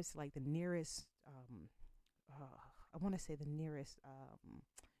drives to like the nearest I want to say the nearest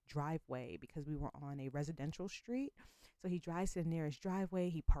driveway, because we were on a residential street. So he drives to the nearest driveway,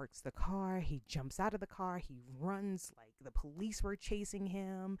 he parks the car, he jumps out of the car, he runs like the police were chasing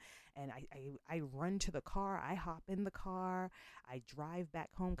him, and I run to the car, I hop in the car, I drive back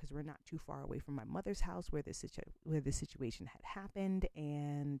home because we're not too far away from my mother's house where this situation had happened.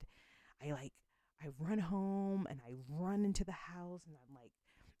 And I run home and I run into the house, and I'm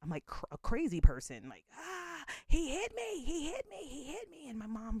like a crazy person, like, he hit me, he hit me, he hit me. And my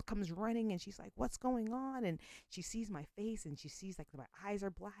mom comes running and she's like, what's going on? And she sees my face and she sees like my eyes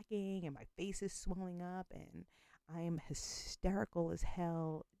are blacking and my face is swelling up, and I am hysterical as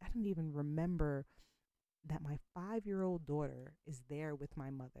hell. I don't even remember that my 5-year-old daughter is there with my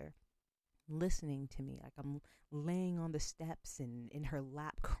mother, listening to me. Like, I'm laying on the steps and in her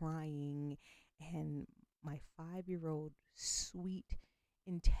lap crying, and my 5-year-old sweet,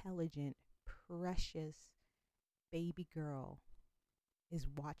 intelligent, precious, baby girl is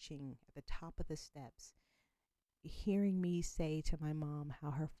watching at the top of the steps, hearing me say to my mom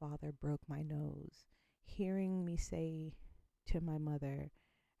how her father broke my nose, hearing me say to my mother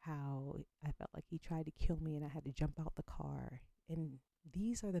how I felt like he tried to kill me and I had to jump out the car. And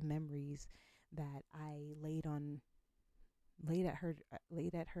these are the memories that I laid at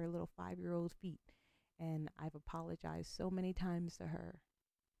her little 5-year-old feet. And I've apologized so many times to her,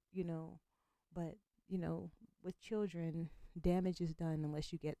 you know, but you know, with children, damage is done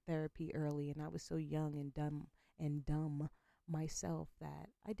unless you get therapy early. And I was so young and dumb myself that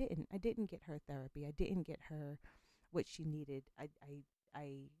I didn't get her therapy. I didn't get her what she needed. I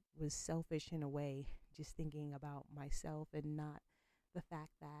was selfish in a way, just thinking about myself and not the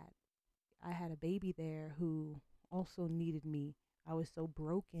fact that I had a baby there who also needed me. I was so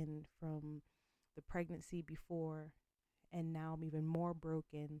broken from the pregnancy before, and now I'm even more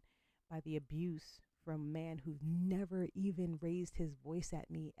broken by the abuse from a man who never even raised his voice at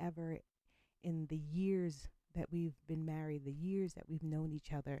me ever in the years that we've been married, the years that we've known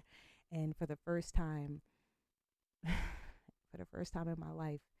each other. And for the first time, for the first time in my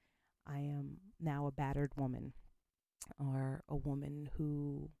life, I am now a battered woman, or a woman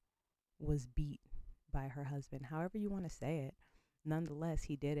who was beat by her husband, however you want to say it. Nonetheless,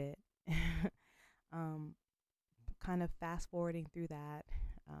 he did it. um, Kind of fast forwarding through that,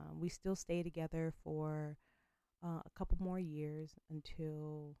 we still stay together for a couple more years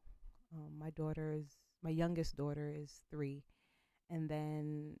until my youngest daughter is 3, and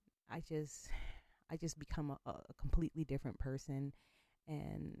then I just I just become a completely different person,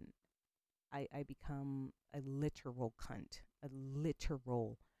 and I become a literal cunt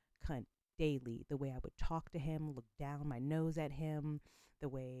daily. The way I would talk to him, look down my nose at him, the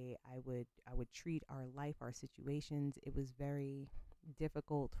way I would treat our life, our situations. It was very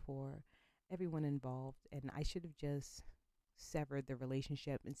difficult for everyone involved, and I should have just severed the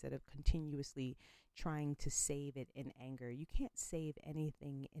relationship instead of continuously trying to save it in anger. You can't save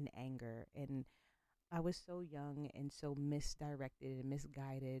anything in anger, and I was so young and so misdirected and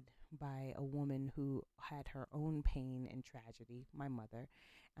misguided by a woman who had her own pain and tragedy, my mother,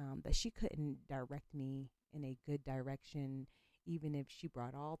 that she couldn't direct me in a good direction, even if she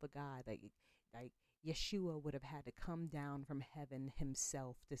brought all the God, like Yeshua would have had to come down from heaven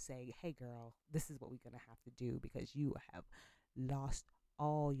himself to say, "Hey, girl, this is what we're gonna have to do because you have lost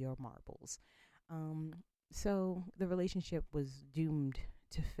all your marbles." So the relationship was doomed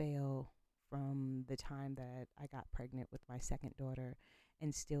to fail from the time that I got pregnant with my second daughter,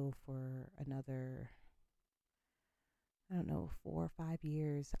 and still for another, I don't know, 4 or 5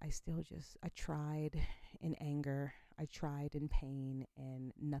 years. I tried in anger, I tried in pain,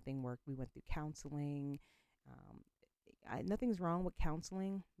 and nothing worked. We went through counseling. Um, Nothing's wrong with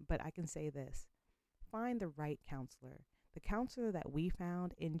counseling, but I can say this: find the right counselor. The counselor that we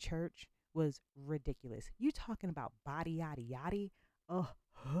found in church was ridiculous. You talking about body yaddy yaddy? Oh,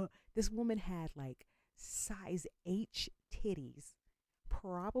 this woman had like size H titties,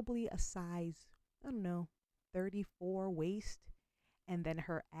 probably a size, I don't know, 34 waist, and then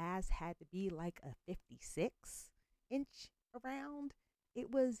her ass had to be like a 56-inch around.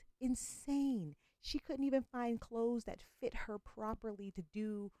 It was insane. She couldn't even find clothes that fit her properly to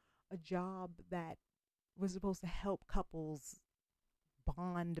do a job that was supposed to help couples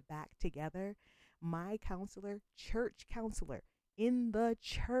bond back together. My counselor, church counselor in the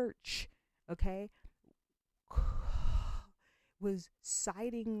church, okay, was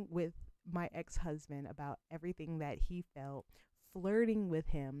siding with my ex-husband about everything that he felt, flirting with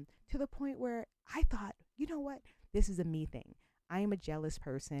him to the point where I thought, you know what? This is a me thing. I am a jealous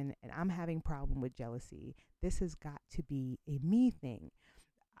person and I'm having problem with jealousy. This has got to be a me thing.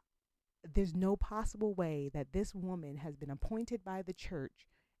 There's no possible way that this woman has been appointed by the church,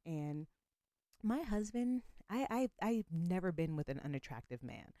 and my husband, I've never been with an unattractive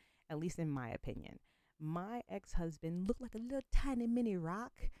man, at least in my opinion. My ex-husband looked like a little tiny mini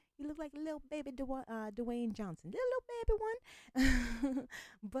rock. He looked like a little baby Dwayne Johnson, little baby one.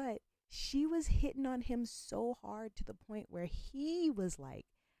 But she was hitting on him so hard to the point where he was like,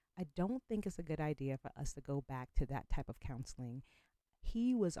 I don't think it's a good idea for us to go back to that type of counseling.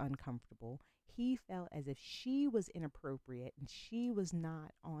 He was uncomfortable. He felt as if she was inappropriate and she was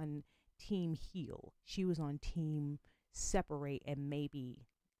not on team heal. She was on team separate and maybe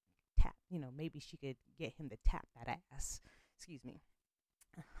tap, maybe she could get him to tap that ass. Excuse me.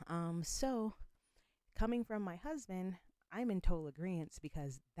 So coming from my husband, I'm in total agreement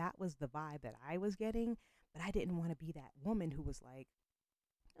because that was the vibe that I was getting, but I didn't want to be that woman who was like,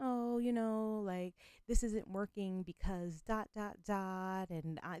 oh, like this isn't working because dot dot dot,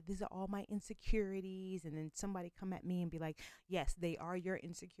 and these are all my insecurities, and then somebody come at me and be like, yes, they are your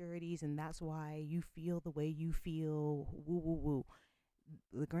insecurities, and that's why you feel the way you feel. Woo woo woo.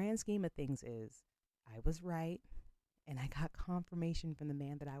 The grand scheme of things is, I was right, and I got confirmation from the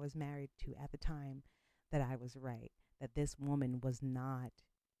man that I was married to at the time that I was right, that this woman was not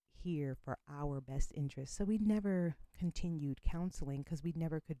here for our best interest. So we never continued counseling because we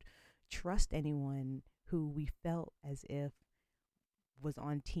never could trust anyone who we felt as if was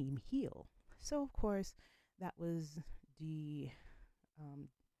on team heal. So, of course, that was the um,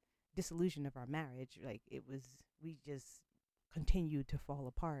 disillusion of our marriage. Like, it was, we just continued to fall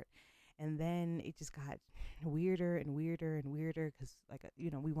apart. And then it just got weirder and weirder and weirder because, like,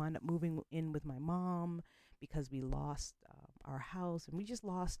 we wound up moving in with my mom because we lost our house, and we just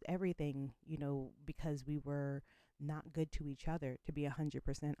lost everything, because we were not good to each other. To be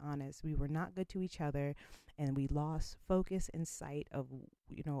 100% honest, we were not good to each other, and we lost focus and sight of,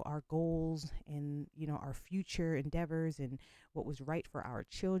 our goals and, our future endeavors and what was right for our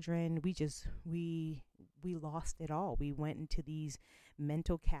children. We lost it all. We went into these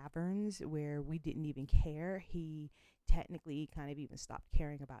mental caverns where we didn't even care. He technically kind of even stopped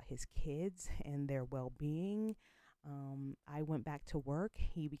caring about his kids and their well-being. I went back to work.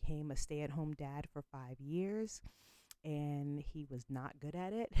 He became a stay-at-home dad for 5 years, and he was not good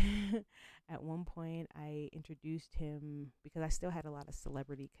at it. At one point, I introduced him because I still had a lot of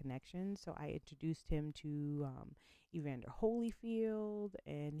celebrity connections. So I introduced him to Evander Holyfield,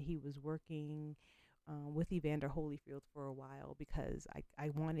 and he was working with Evander Holyfield for a while because I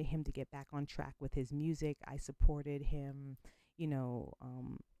wanted him to get back on track with his music. I supported him,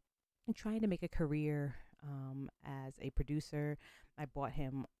 trying to make a career as a producer. I bought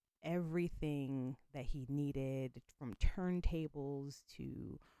him everything that he needed, from turntables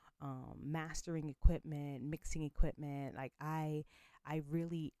to mastering equipment, mixing equipment. Like, I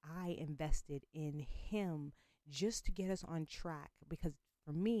invested in him just to get us on track, because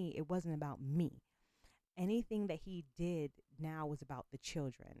for me, it wasn't about me. Anything that he did now was about the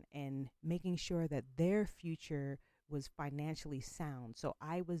children and making sure that their future was financially sound. So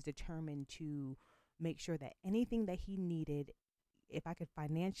I was determined to make sure that anything that he needed, if I could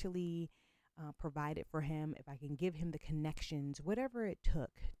financially provide it for him, if I can give him the connections, whatever it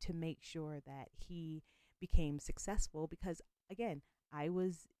took to make sure that he became successful. Because again, I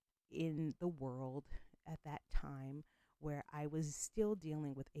was in the world at that time where I was still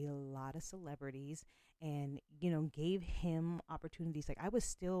dealing with a lot of celebrities, and, gave him opportunities. Like, I was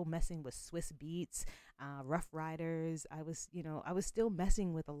still messing with Swiss Beats, Rough Riders. I was still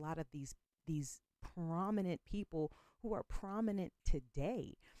messing with a lot of these prominent people who are prominent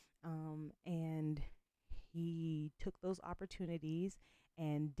today. And he took those opportunities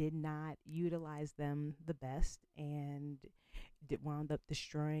and did not utilize them the best, and wound up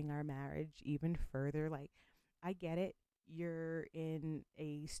destroying our marriage even further. Like, I get it. You're in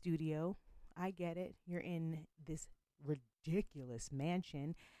a studio. I get it. You're in this ridiculous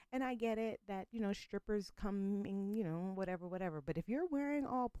mansion. And I get it that, strippers come in, whatever, whatever. But if you're wearing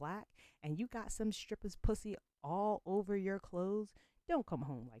all black and you got some stripper's pussy all over your clothes, don't come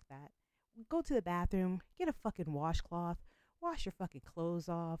home like that. Go to the bathroom, get a fucking washcloth, wash your fucking clothes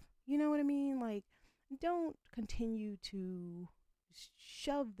off. You know what I mean? Like, don't continue to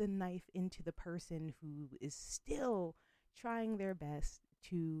shove the knife into the person who is still trying their best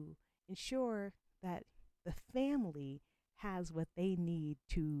to ensure that the family has what they need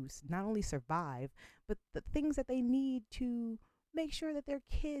to not only survive, but the things that they need to make sure that their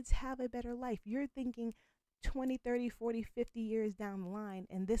kids have a better life. You're thinking 20, 30, 40, 50 years down the line,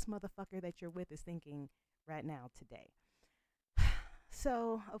 and this motherfucker that you're with is thinking right now, today.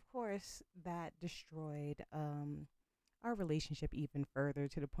 So, of course, that destroyed our relationship even further,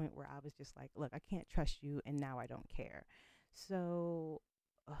 to the point where I was just like, look, I can't trust you, and now I don't care. So,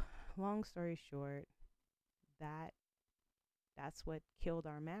 uh, long story short, that that's what killed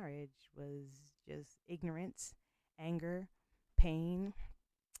our marriage, was just ignorance, anger, pain,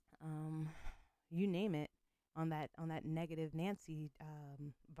 um, you name it, on that negative Nancy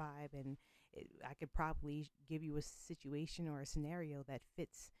vibe. And I could probably give you a situation or a scenario that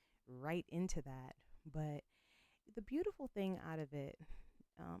fits right into that. But the beautiful thing out of it,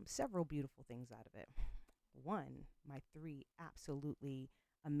 several beautiful things out of it. One, my three absolutely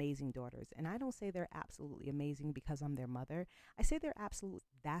amazing daughters. And I don't say they're absolutely amazing because I'm their mother. I say they're absolute,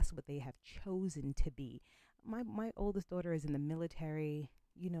 that's what they have chosen to be. My oldest daughter is in the military.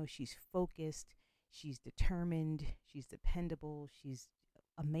 She's focused, she's determined, she's dependable, she's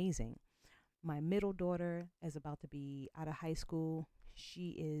amazing. My middle daughter is about to be out of high school.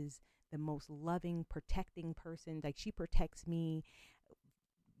 She is the most loving, protecting person. Like, she protects me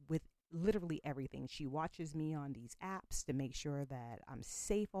with literally everything. She watches me on these apps to make sure that I'm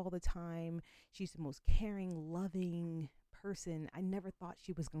safe all the time. She's the most caring, loving person I never thought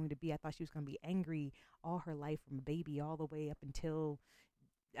she was going to be. I thought she was going to be angry all her life, from a baby all the way up until,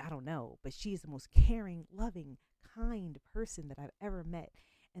 I don't know, but she is the most caring, loving, kind person that I've ever met.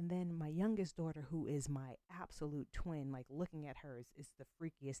 And then my youngest daughter, who is my absolute twin, like, looking at her is the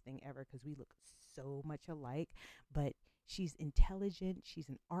freakiest thing ever because we look so much alike. But she's intelligent. She's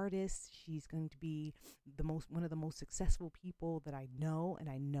an artist. She's going to be one of the most successful people that I know, and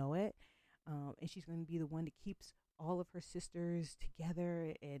I know it. And she's going to be the one that keeps all of her sisters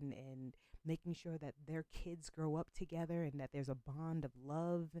together, and making sure that their kids grow up together, and that there's a bond of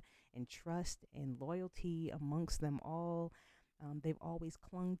love and trust and loyalty amongst them all. They've always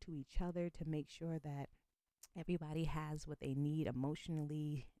clung to each other to make sure that everybody has what they need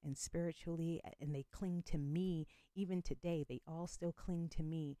emotionally and spiritually, and they cling to me. Even today, they all still cling to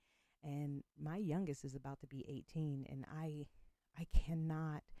me. And my youngest is about to be 18, and I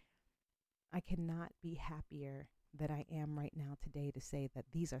cannot be happier that I am right now today to say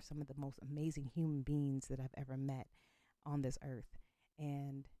that these are some of the most amazing human beings that I've ever met on this earth.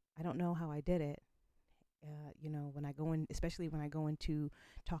 And I don't know how I did it. When I go in, especially when I go into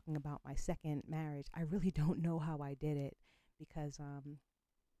talking about my second marriage, I really don't know how I did it, because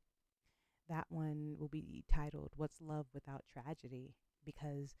that one will be titled "What's Love Without Tragedy?"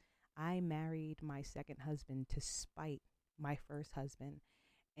 Because I married my second husband to spite my first husband,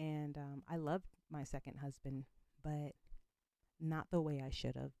 and I loved my second husband, but not the way I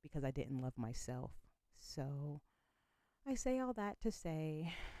should have, because I didn't love myself. So I say all that to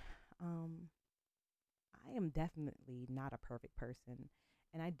say, I am definitely not a perfect person,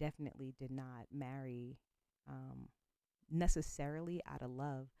 and I definitely did not marry um, necessarily out of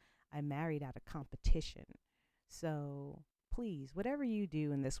love. I married out of competition. So please, whatever you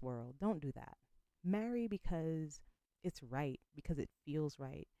do in this world, don't do that. Marry because it's right, because it feels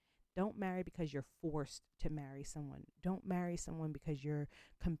right. Don't marry because you're forced to marry someone. Don't marry someone because you're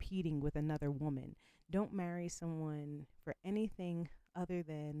competing with another woman. Don't marry someone for anything other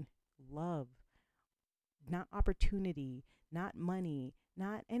than love, not opportunity, not money,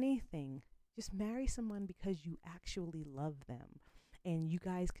 not anything. Just marry someone because you actually love them and you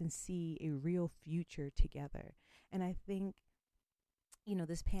guys can see a real future together. And I think,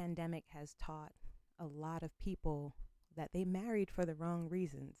 this pandemic has taught a lot of people that they married for the wrong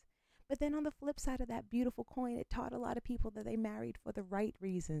reasons. But then on the flip side of that beautiful coin, it taught a lot of people that they married for the right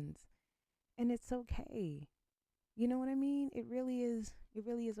reasons. And it's okay. You know what I mean? It really is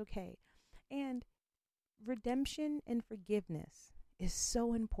okay. And redemption and forgiveness is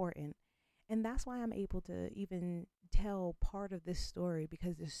so important. And that's why I'm able to even tell part of this story,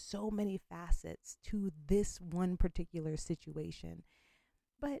 because there's so many facets to this one particular situation.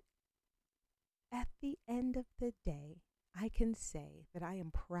 But at the end of the day, I can say that I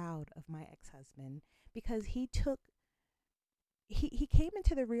am proud of my ex-husband, because he came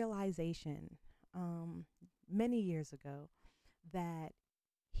into the realization many years ago that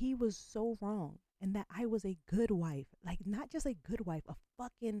he was so wrong, and that I was a good wife. Like, not just a good wife, a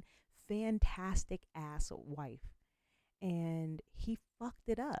fucking fantastic ass wife. And he fucked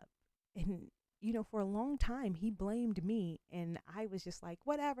it up. And, for a long time, he blamed me. And I was just like,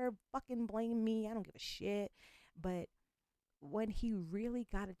 whatever, fucking blame me. I don't give a shit. But when he really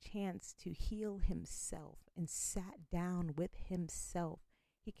got a chance to heal himself and sat down with himself,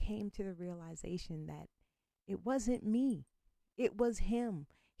 he came to the realization that it wasn't me, it was him.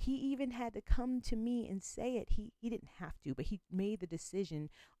 He even had to come to me and say it. He didn't have to, but he made the decision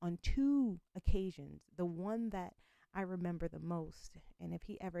on 2 occasions. The one that I remember the most, and if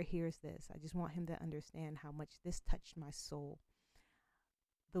he ever hears this, I just want him to understand how much this touched my soul.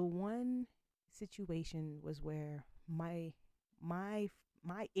 The one situation was where my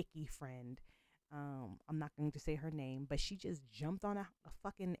icky friend, I'm not going to say her name, but she just jumped on a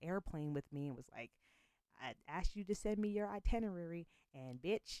fucking airplane with me and was like, I asked you to send me your itinerary, and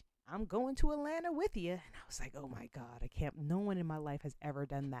bitch, I'm going to Atlanta with you. And I was like, oh my God, no one in my life has ever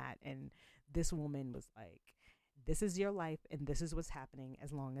done that. And this woman was like, this is your life and this is what's happening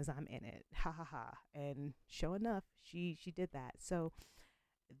as long as I'm in it. Ha ha ha. And sure enough, she did that. So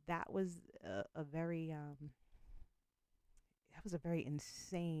that was a very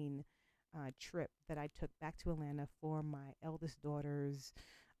insane trip that I took back to Atlanta for my eldest daughter's,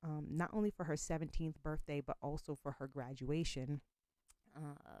 not only for her 17th birthday, but also for her graduation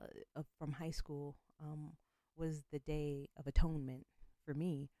from high school, was the day of atonement for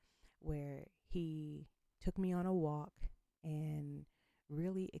me, where he took me on a walk and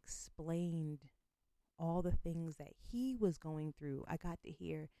really explained all the things that he was going through. I got to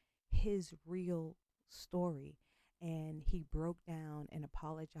hear his real story, and he broke down and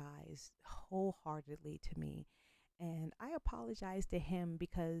apologized wholeheartedly to me. And I apologized to him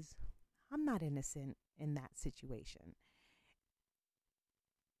because I'm not innocent in that situation.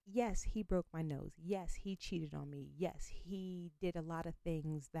 Yes, he broke my nose. Yes, he cheated on me. Yes, he did a lot of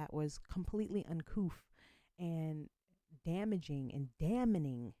things that was completely uncouth and damaging and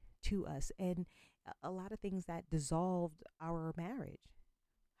damning to us, and a lot of things that dissolved our marriage.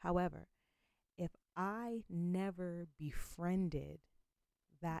 However, if I never befriended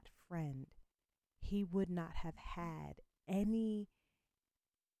that friend, he would not have had any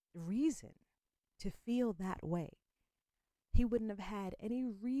reason to feel that way. He wouldn't have had any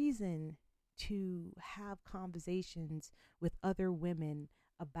reason to have conversations with other women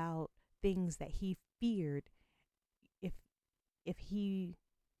about things that he feared if he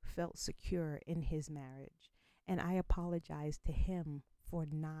felt secure in his marriage. And I apologize to him for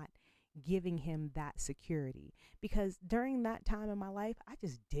not giving him that security, because during that time in my life I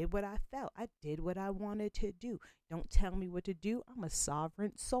just did what I felt. I did what I wanted to do. Don't tell me what to do. I'm a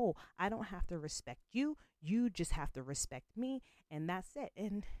sovereign soul. I don't have to respect you. You just have to respect me, and that's it.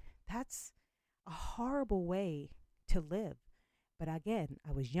 And that's a horrible way to live. But again,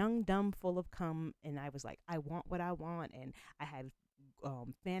 I was young, dumb, full of cum, and I was like, I want what I want. And I had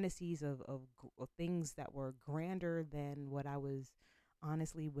fantasies of things that were grander than what I was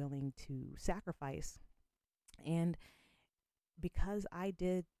honestly willing to sacrifice. And because I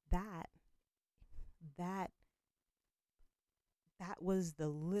did that, that that was the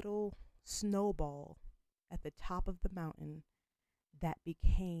little snowball at the top of the mountain that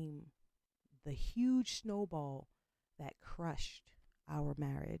became the huge snowball that crushed our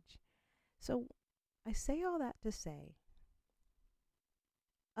marriage. So I say all that to say,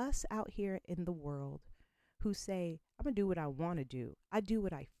 us out here in the world who say, I'm going to do what I want to do. I do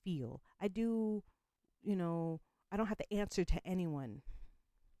what I feel. I do, I don't have to answer to anyone.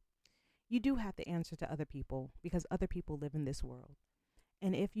 You do have to answer to other people because other people live in this world.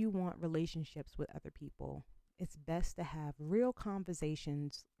 And if you want relationships with other people, it's best to have real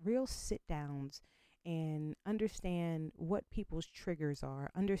conversations, real sit downs, and understand what people's triggers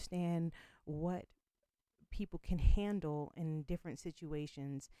are, understand what people can handle in different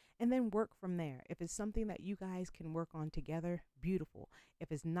situations, and then work from there. If it's something that you guys can work on together, beautiful.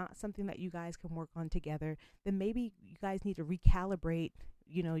 If it's not something that you guys can work on together, then maybe you guys need to recalibrate,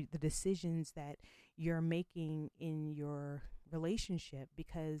 the decisions that you're making in your relationship,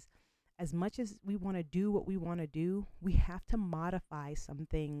 because as much as we want to do what we want to do, we have to modify some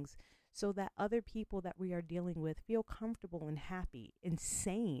things so that other people that we are dealing with feel comfortable and happy and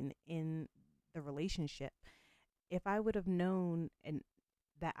sane in the relationship. If I would have known and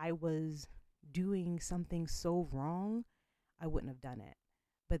that I was doing something so wrong, I wouldn't have done it.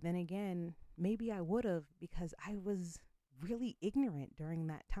 But then again, maybe I would have, because I was really ignorant during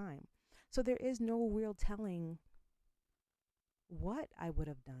that time. So there is no real telling what I would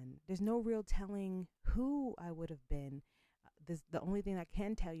have done. There's no real telling who I would have been. The only thing I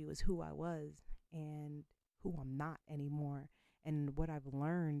can tell you is who I was and who I'm not anymore, and what I've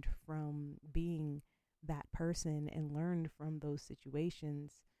learned from being that person and learned from those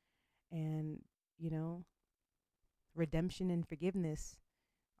situations. And, redemption and forgiveness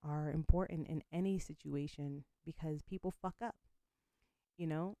are important in any situation because people fuck up,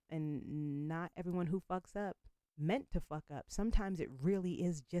 and not everyone who fucks up meant to fuck up. Sometimes it really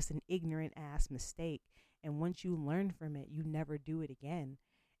is just an ignorant ass mistake. And once you learn from it, you never do it again.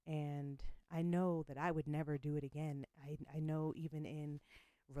 And I know that I would never do it again. I know even in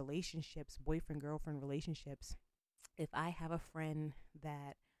relationships, boyfriend, girlfriend relationships, if I have a friend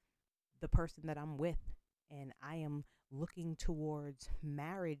that the person that I'm with and I am looking towards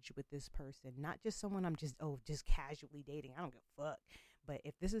marriage with this person, not just someone I'm just casually dating. I don't give a fuck. But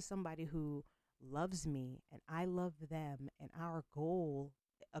if this is somebody who loves me and I love them, and our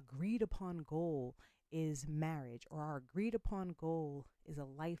agreed upon goal is marriage, or our agreed upon goal is a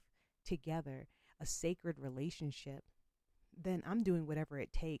life together, a sacred relationship, then I'm doing whatever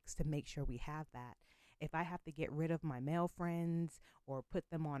it takes to make sure we have that. If I have to get rid of my male friends or put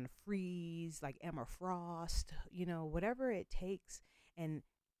them on freeze like Emma Frost, whatever it takes. And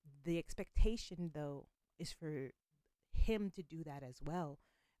the expectation, though, is for him to do that as well,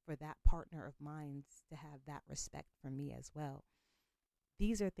 for that partner of mine to have that respect for me as well.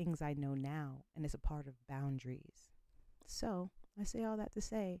 These are things I know now, and it's a part of boundaries. So I say all that to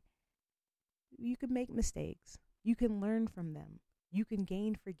say, you can make mistakes. You can learn from them. You can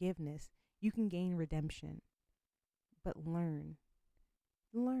gain forgiveness. You can gain redemption. But learn.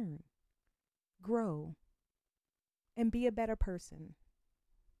 learn, grow, and be a better person.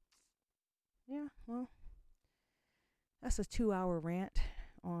 Yeah, well, that's a 2 hour rant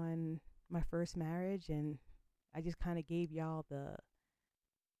on my first marriage, and I just kind of gave y'all the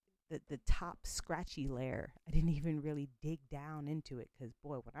top scratchy layer. I didn't even really dig down into it because,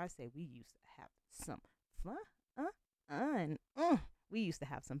 boy, when I say we used to have some fun, we used to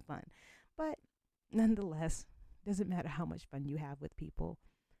have some fun. But nonetheless, doesn't matter how much fun you have with people.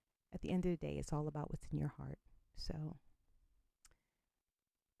 At the end of the day, it's all about what's in your heart. So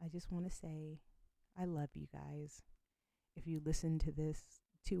I just want to say I love you guys. If you listen to this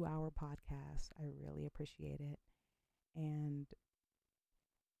 2 hour podcast, I really appreciate it. And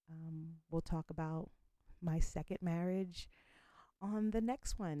we'll talk about my second marriage on the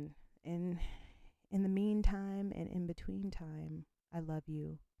next one. And in the meantime and in between time, I love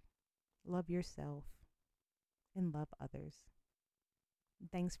you. Love yourself and love others.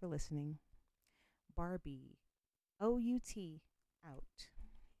 Thanks for listening. Barbie, OUT, out.